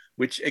lump,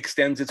 which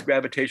extends its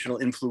gravitational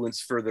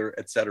influence further,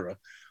 et cetera,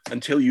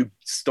 until you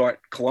start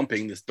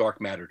clumping this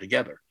dark matter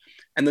together.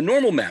 And the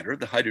normal matter,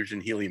 the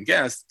hydrogen helium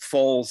gas,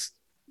 falls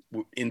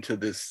into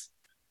this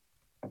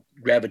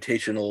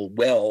gravitational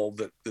well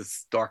that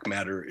this dark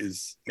matter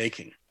is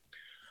making,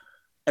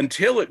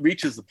 until it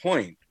reaches the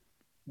point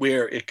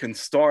where it can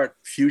start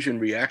fusion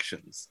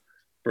reactions,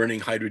 burning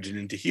hydrogen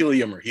into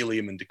helium or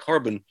helium into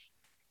carbon.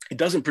 It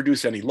doesn't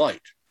produce any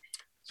light.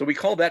 So we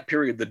call that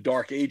period the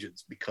dark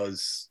ages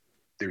because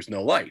there's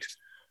no light.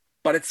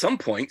 But at some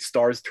point,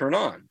 stars turn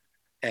on,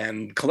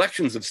 and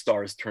collections of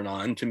stars turn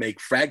on to make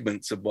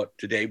fragments of what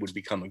today would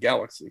become a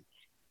galaxy.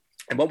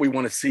 And what we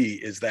want to see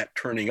is that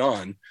turning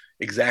on.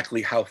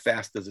 Exactly how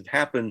fast does it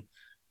happen?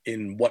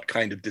 In what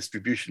kind of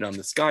distribution on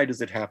the sky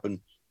does it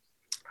happen?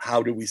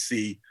 How do we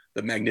see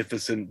the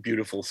magnificent,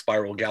 beautiful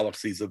spiral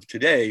galaxies of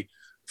today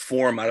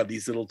form out of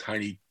these little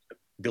tiny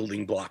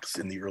building blocks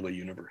in the early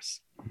universe?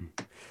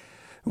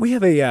 We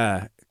have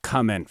a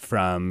comment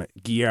from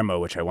Guillermo,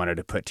 which I wanted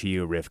to put to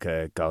you,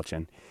 Rivka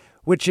Galchen,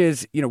 which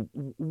is,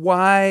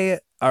 why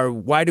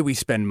do we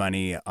spend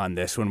money on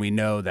this when we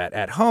know that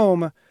at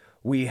home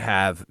we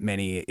have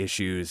many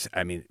issues?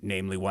 I mean,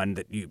 namely one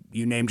that you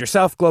named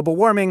yourself, global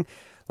warming.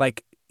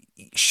 Like,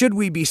 should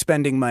we be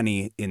spending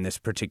money in this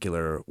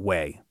particular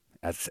way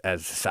as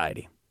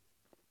society?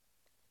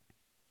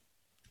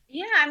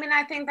 Yeah, I mean,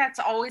 I think that's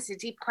always a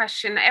deep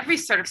question. Every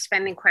sort of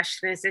spending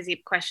question is a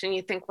deep question.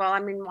 You think, well,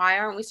 I mean, why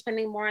aren't we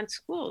spending more on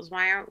schools?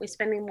 Why aren't we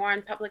spending more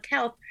on public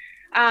health?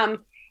 But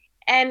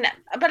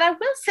I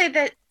will say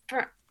that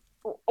for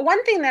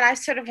one thing that I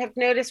sort of have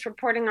noticed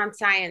reporting on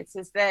science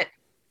is that,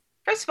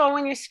 first of all,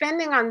 when you're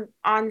spending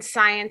on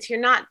science, you're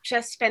not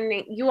just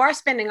spending, you are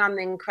spending on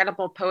the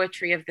incredible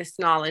poetry of this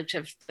knowledge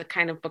of the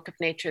kind of book of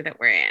nature that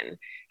we're in.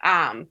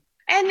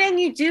 And then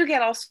you do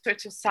get all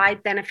sorts of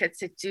side benefits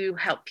that do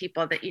help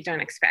people that you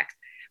don't expect.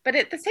 But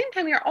at the same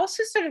time, you're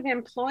also sort of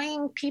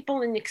employing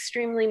people in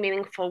extremely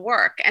meaningful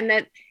work. And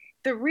that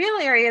the real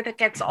area that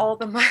gets all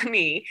the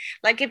money,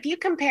 like if you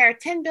compare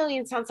 10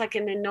 billion sounds like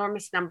an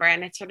enormous number,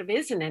 and it sort of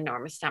is an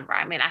enormous number.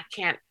 I mean, I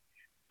can't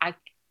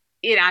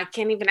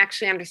even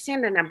actually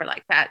understand a number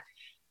like that.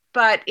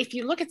 But if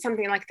you look at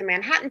something like the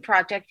Manhattan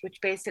Project, which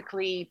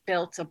basically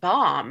built a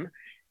bomb,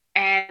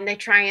 and they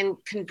try and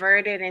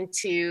convert it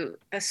into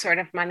the sort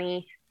of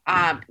money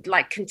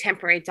like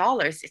contemporary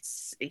dollars,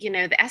 it's,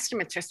 the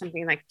estimates are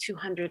something like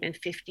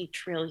 $250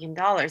 trillion.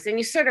 And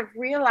you sort of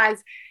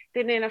realize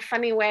that in a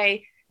funny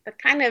way,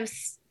 the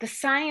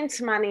science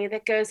money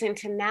that goes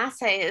into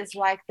NASA is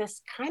like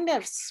this kind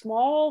of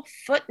small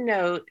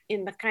footnote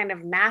in the kind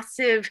of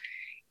massive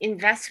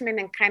investment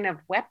in kind of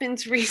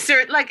weapons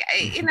research. Like,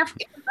 in a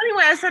funny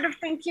way, I sort of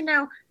think,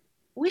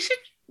 we should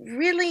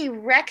really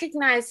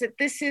recognize that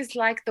this is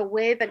like the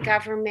way the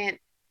government,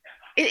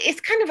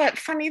 it's kind of a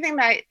funny thing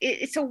that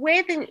it's a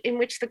way in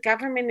which the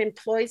government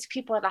employs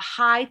people at a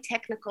high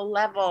technical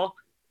level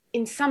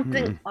in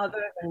something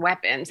other than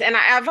weapons. And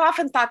I've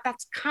often thought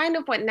that's kind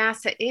of what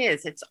NASA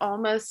is. It's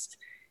almost,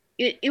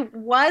 it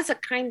was a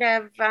kind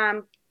of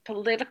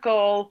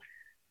political,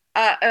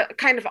 a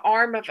kind of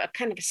arm of a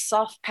kind of a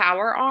soft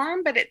power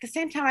arm. But at the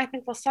same time, I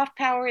think, well, soft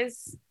power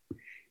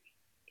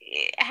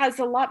has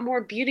a lot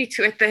more beauty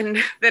to it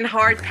than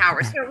hard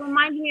power. So it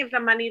reminds me of the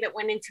money that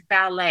went into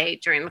ballet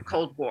during the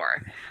Cold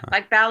War.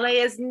 Like, ballet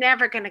is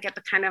never going to get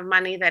the kind of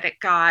money that it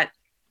got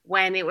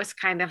when it was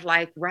kind of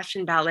like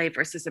Russian ballet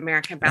versus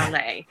American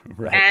ballet.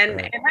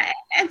 Right.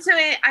 And so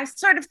I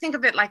sort of think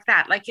of it like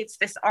that. Like, it's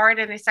this art,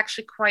 and it's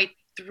actually quite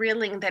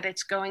thrilling that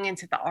it's going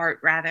into the art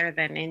rather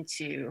than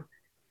into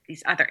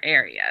these other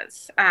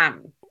areas.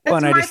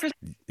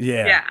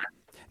 Yeah.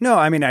 No,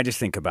 I mean, I just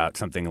think about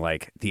something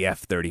like the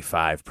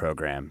F-35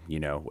 program.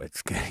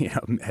 It's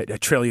 $1.5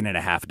 trillion.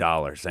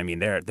 I mean,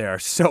 there are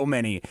so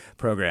many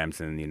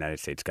programs in the United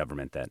States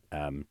government that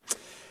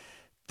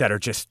are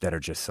just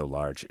so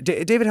large.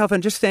 David Helfand,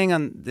 just staying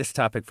on this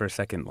topic for a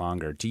second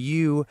longer, do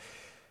you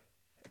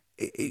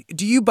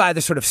buy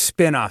the sort of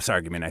spin-offs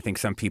argument? I think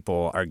some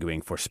people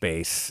arguing for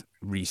space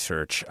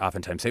research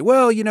oftentimes say,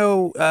 well,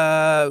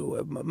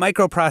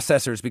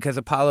 microprocessors, because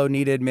Apollo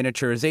needed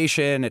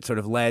miniaturization, it sort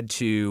of led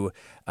to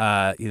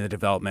the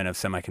development of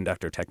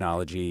semiconductor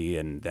technology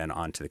and then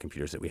onto the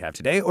computers that we have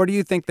today. Or do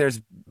you think there's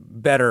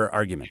better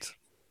arguments?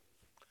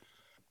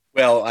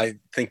 Well, I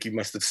think you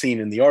must have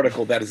seen in the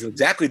article that is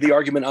exactly the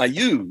argument I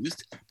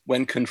used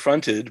when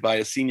confronted by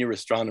a senior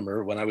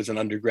astronomer when I was an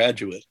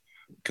undergraduate,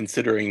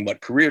 considering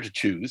what career to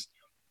choose.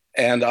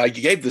 And I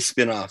gave the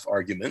spin-off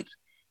argument,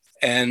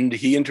 and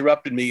he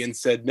interrupted me and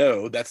said,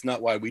 no, that's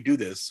not why we do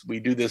this.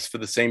 We do this for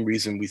the same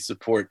reason we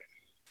support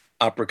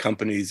opera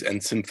companies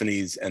and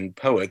symphonies and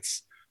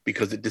poets,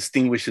 because it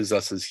distinguishes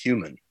us as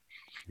human.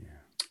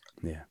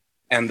 Yeah.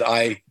 And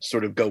I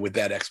sort of go with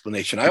that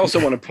explanation. I also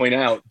want to point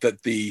out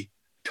that the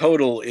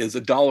total is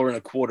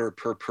 $1.25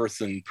 per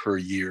person per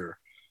year.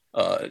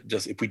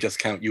 Just if we just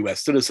count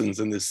U.S. citizens,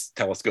 and this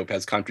telescope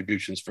has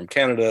contributions from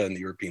Canada and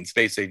the European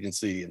Space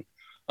Agency and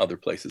other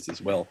places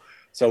as well.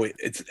 So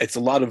it's a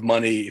lot of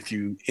money if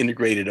you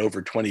integrate it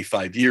over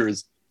 25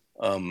 years,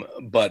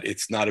 but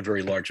it's not a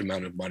very large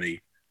amount of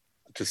money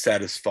to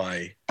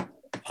satisfy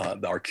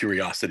our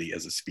curiosity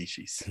as a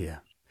species. Yeah.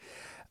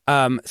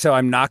 So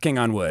I'm knocking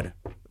on wood,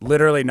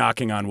 literally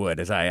knocking on wood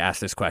as I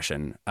ask this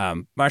question.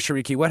 Marcia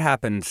Ricci, what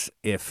happens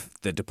if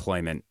the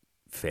deployment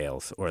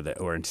fails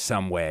or in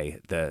some way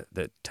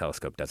the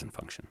telescope doesn't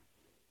function?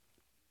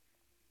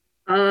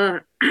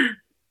 I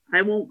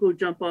won't go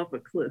jump off a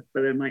cliff,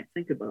 but I might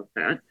think about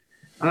that.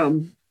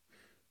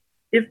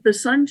 If the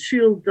sun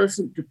shield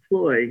doesn't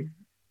deploy,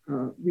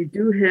 we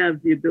do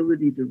have the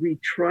ability to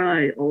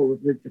retry all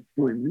of the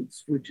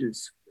deployments, which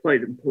is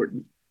quite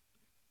important.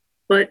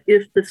 But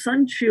if the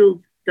sun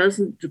shield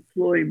doesn't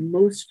deploy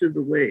most of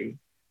the way,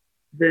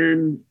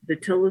 then the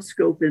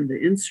telescope and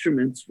the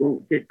instruments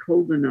won't get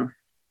cold enough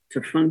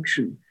to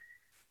function.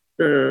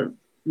 The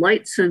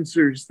light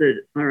sensors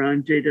that are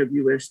on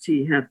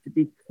JWST have to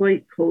be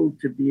quite cold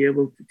to be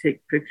able to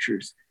take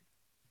pictures.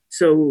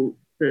 So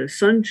the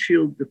sun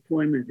shield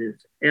deployment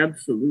is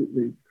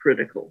absolutely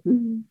critical.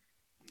 Yeah.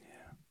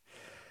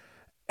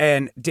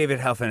 And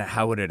David Helfand,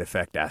 how would it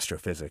affect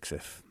astrophysics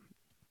if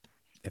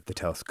the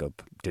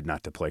telescope did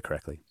not deploy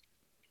correctly?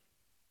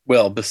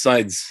 Well,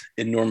 besides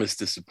enormous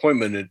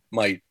disappointment, it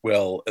might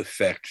well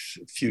affect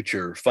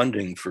future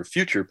funding for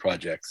future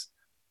projects.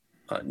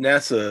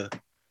 NASA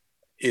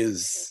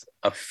is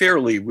a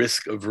fairly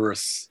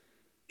risk-averse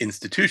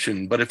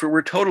institution, but if it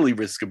were totally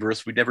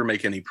risk-averse, we'd never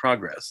make any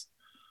progress.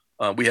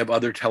 We have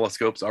other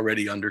telescopes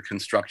already under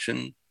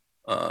construction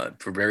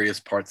for various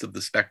parts of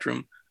the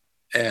spectrum,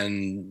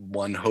 and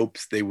one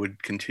hopes they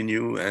would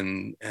continue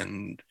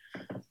and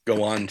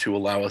go on to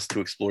allow us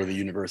to explore the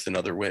universe in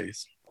other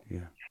ways.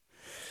 Yeah.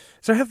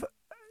 So I have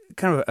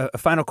kind of a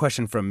final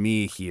question from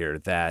me here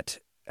that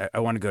I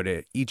want to go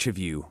to each of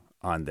you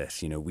on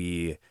this.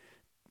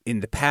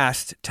 In the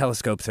past,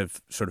 telescopes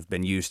have sort of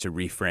been used to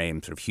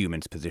reframe sort of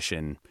humans'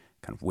 position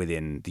kind of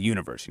within the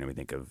universe. We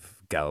think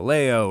of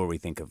Galileo, or we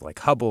think of like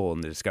Hubble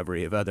and the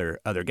discovery of other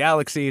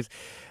galaxies.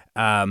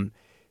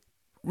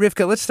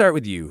 Rivka, let's start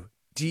with you.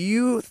 Do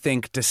you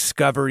think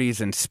discoveries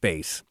in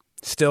space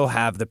still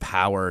have the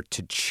power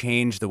to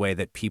change the way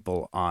that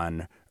people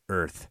on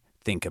Earth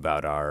think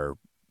about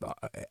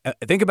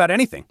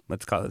anything?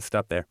 Let's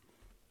stop there.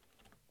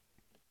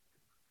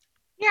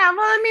 Yeah, well,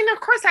 I mean,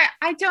 of course,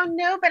 I don't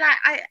know, but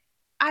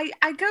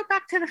I go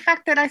back to the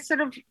fact that I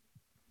sort of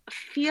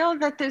feel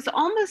that there's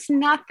almost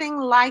nothing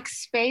like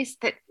space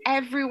that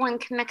everyone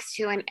connects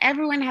to and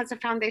everyone has a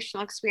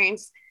foundational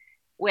experience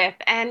with.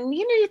 And,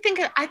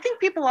 I think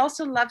people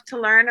also love to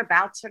learn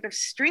about sort of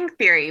string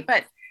theory,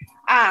 but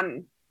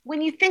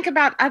when you think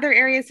about other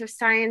areas of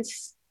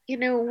science,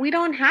 we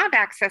don't have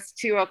access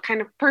to a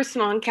kind of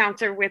personal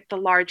encounter with the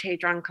Large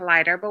Hadron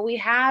Collider, but we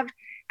have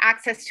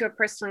access to a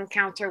personal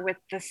encounter with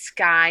the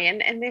sky.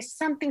 And there's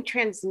something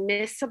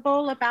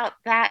transmissible about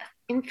that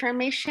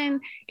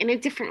information in a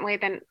different way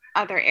than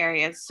other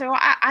areas. So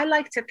I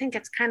like to think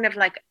it's kind of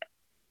like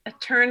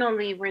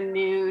eternally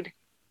renewed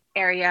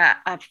area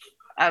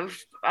of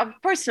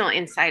personal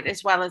insight,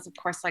 as well as, of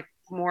course, like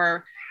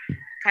more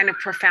kind of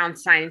profound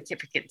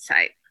scientific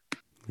insight.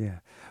 Yeah.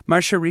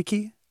 Marcia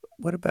Ricci,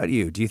 what about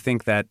you? Do you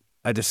think that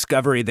a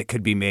discovery that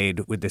could be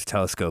made with this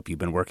telescope you've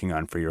been working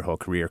on for your whole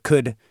career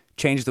could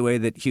change the way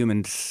that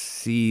humans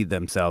see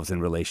themselves in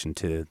relation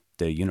to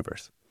the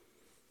universe?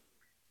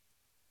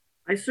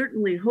 I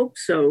certainly hope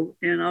so.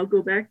 And I'll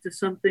go back to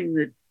something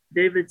that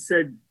David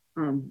said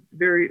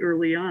very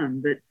early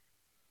on, that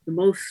the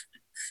most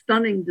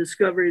stunning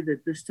discovery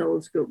that this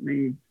telescope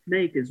may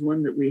make is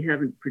one that we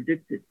haven't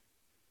predicted.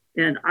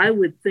 And I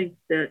would think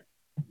that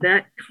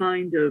that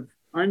kind of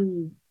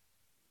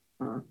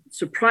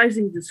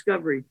surprising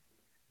discovery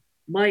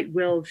might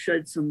well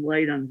shed some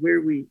light on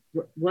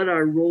what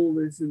our role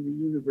is in the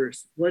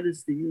universe. What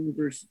is the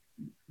universe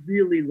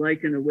really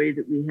like in a way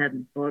that we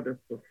hadn't thought of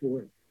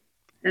before?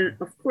 And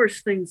of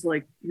course, things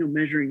like,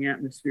 measuring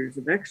atmospheres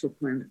of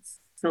exoplanets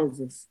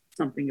tells us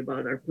something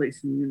about our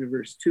place in the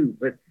universe too.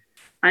 But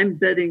I'm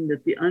betting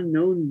that the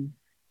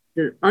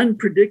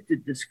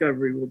unpredicted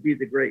discovery will be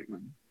the great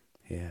one.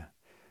 Yeah.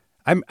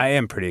 I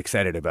am pretty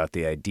excited about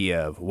the idea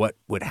of what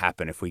would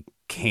happen if we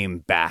came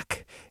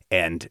back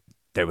and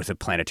there was a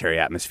planetary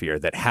atmosphere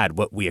that had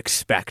what we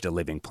expect a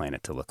living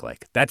planet to look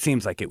like. That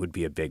seems like it would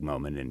be a big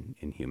moment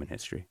in human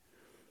history.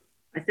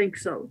 I think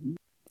so.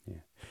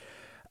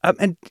 Yeah.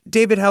 And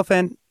David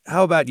Helfand,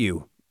 how about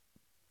you?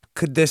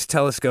 Could this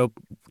telescope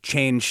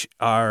change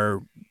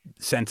our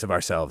sense of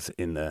ourselves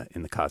in the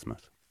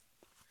cosmos?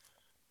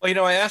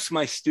 Well, I asked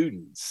my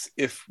students,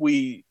 if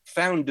we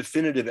found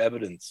definitive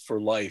evidence for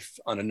life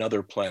on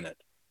another planet,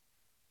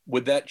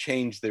 would that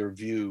change their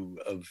view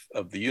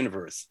of the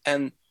universe?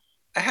 And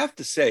I have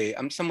to say,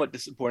 I'm somewhat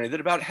disappointed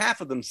that about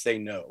half of them say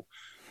no,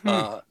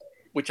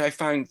 which I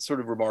find sort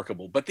of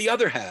remarkable. But the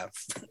other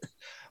half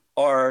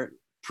are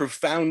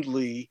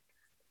profoundly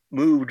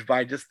moved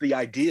by just the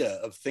idea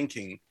of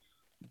thinking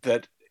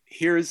that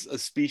here's a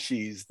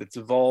species that's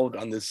evolved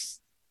on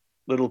this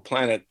little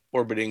planet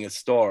orbiting a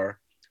star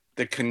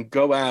that can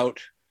go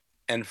out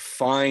and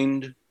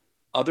find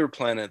other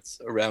planets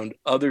around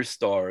other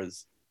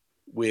stars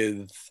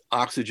with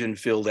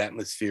oxygen-filled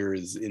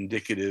atmospheres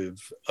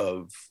indicative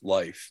of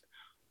life.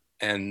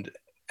 And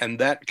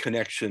that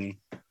connection,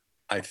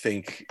 I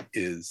think,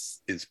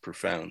 is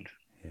profound.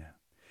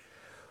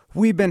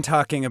 We've been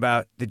talking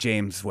about the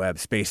James Webb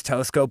Space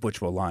Telescope,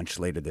 which will launch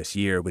later this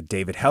year, with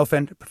David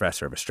Helfand,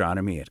 professor of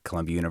astronomy at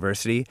Columbia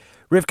University,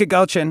 Rivka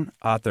Galchen,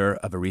 author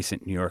of a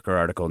recent New Yorker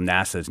article,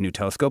 NASA's new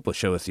telescope will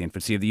show us the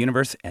infancy of the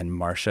universe, and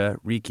Marcia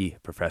Ricci,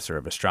 professor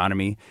of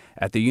astronomy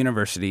at the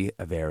University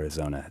of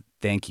Arizona.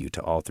 Thank you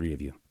to all three of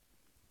you.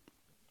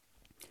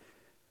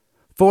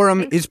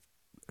 Forum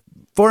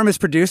is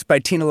produced by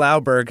Tina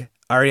Lauberg,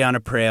 Ariana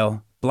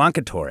Prale,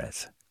 Blanca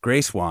Torres,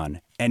 Grace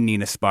Wan, and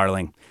Nina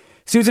Sparling.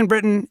 Susan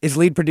Britton is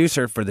lead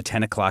producer for the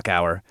 10 o'clock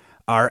hour.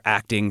 Our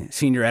acting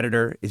senior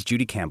editor is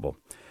Judy Campbell.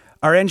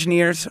 Our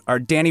engineers are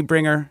Danny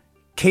Bringer,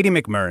 Katie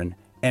McMurrin,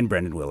 and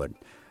Brendan Willard.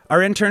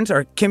 Our interns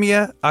are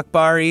Kimia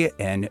Akbari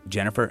and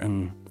Jennifer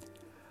Ng.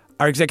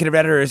 Our executive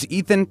editor is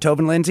Ethan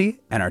Tobin-Lindsay,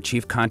 and our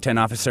chief content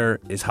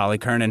officer is Holly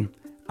Kernan.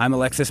 I'm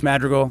Alexis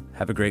Madrigal.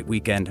 Have a great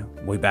weekend.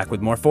 We'll be back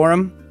with more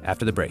Forum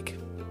after the break.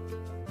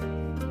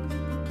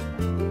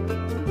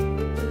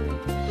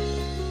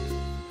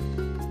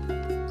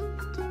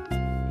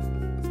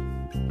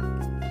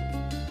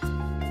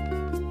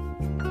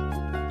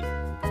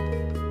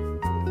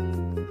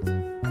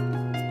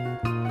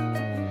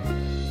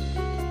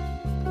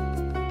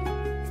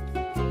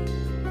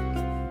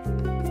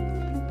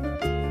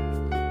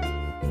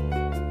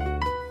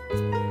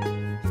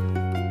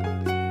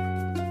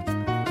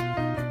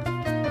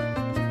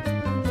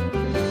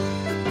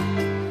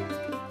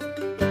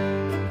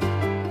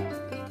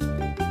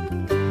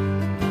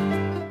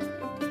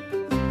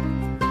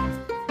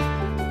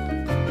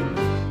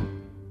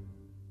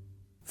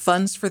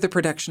 Funds for the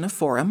production of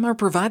Forum are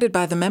provided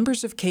by the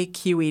members of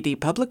KQED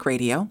Public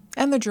Radio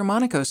and the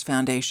Germanicos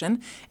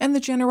Foundation and the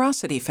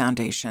Generosity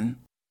Foundation.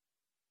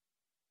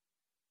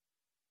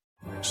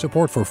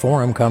 Support for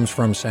Forum comes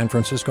from San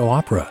Francisco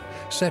Opera.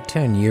 Set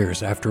 10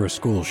 years after a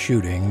school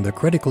shooting, the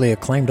critically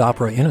acclaimed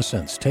opera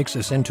Innocence takes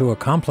us into a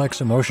complex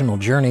emotional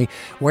journey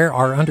where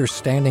our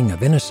understanding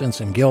of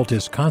innocence and guilt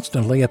is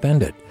constantly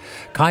upended.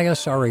 Kaya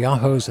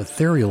Sariaho's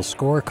ethereal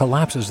score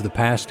collapses the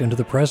past into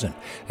the present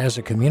as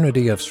a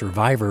community of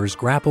survivors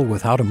grapple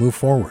with how to move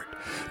forward.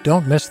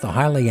 Don't miss the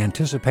highly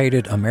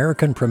anticipated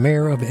American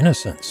premiere of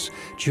Innocence,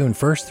 June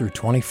 1st through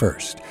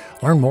 21st.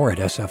 Learn more at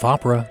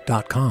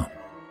sfopera.com.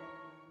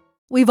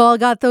 We've all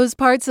got those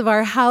parts of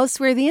our house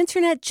where the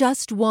internet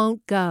just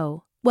won't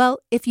go. Well,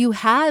 if you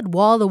had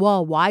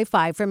wall-to-wall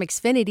Wi-Fi from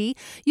Xfinity,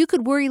 you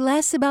could worry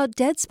less about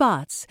dead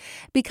spots.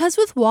 Because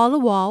with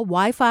wall-to-wall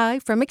Wi-Fi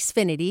from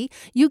Xfinity,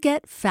 you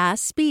get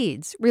fast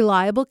speeds,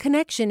 reliable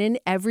connection in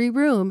every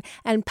room,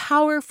 and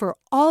power for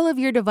all of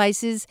your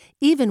devices,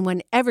 even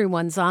when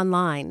everyone's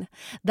online.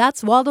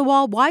 That's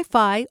wall-to-wall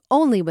Wi-Fi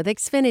only with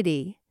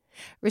Xfinity.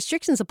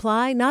 Restrictions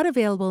apply, not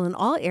available in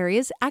all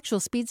areas.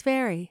 Actual speeds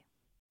vary.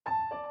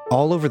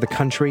 All over the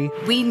country,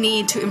 we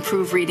need to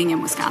improve reading in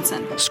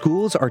Wisconsin.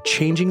 Schools are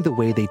changing the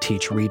way they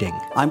teach reading.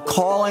 I'm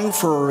calling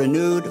for a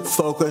renewed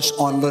focus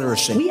on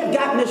literacy. We have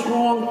gotten this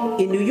wrong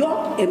in New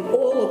York and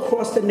all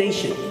across the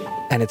nation.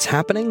 And it's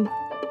happening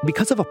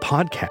because of a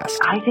podcast.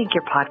 I think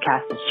your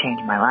podcast has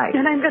changed my life.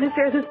 And I'm going to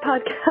share this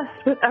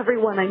podcast with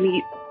everyone I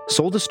meet.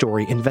 Sold a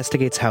Story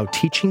investigates how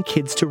teaching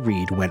kids to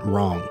read went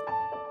wrong.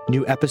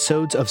 New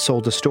episodes of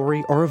Sold a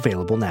Story are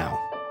available now.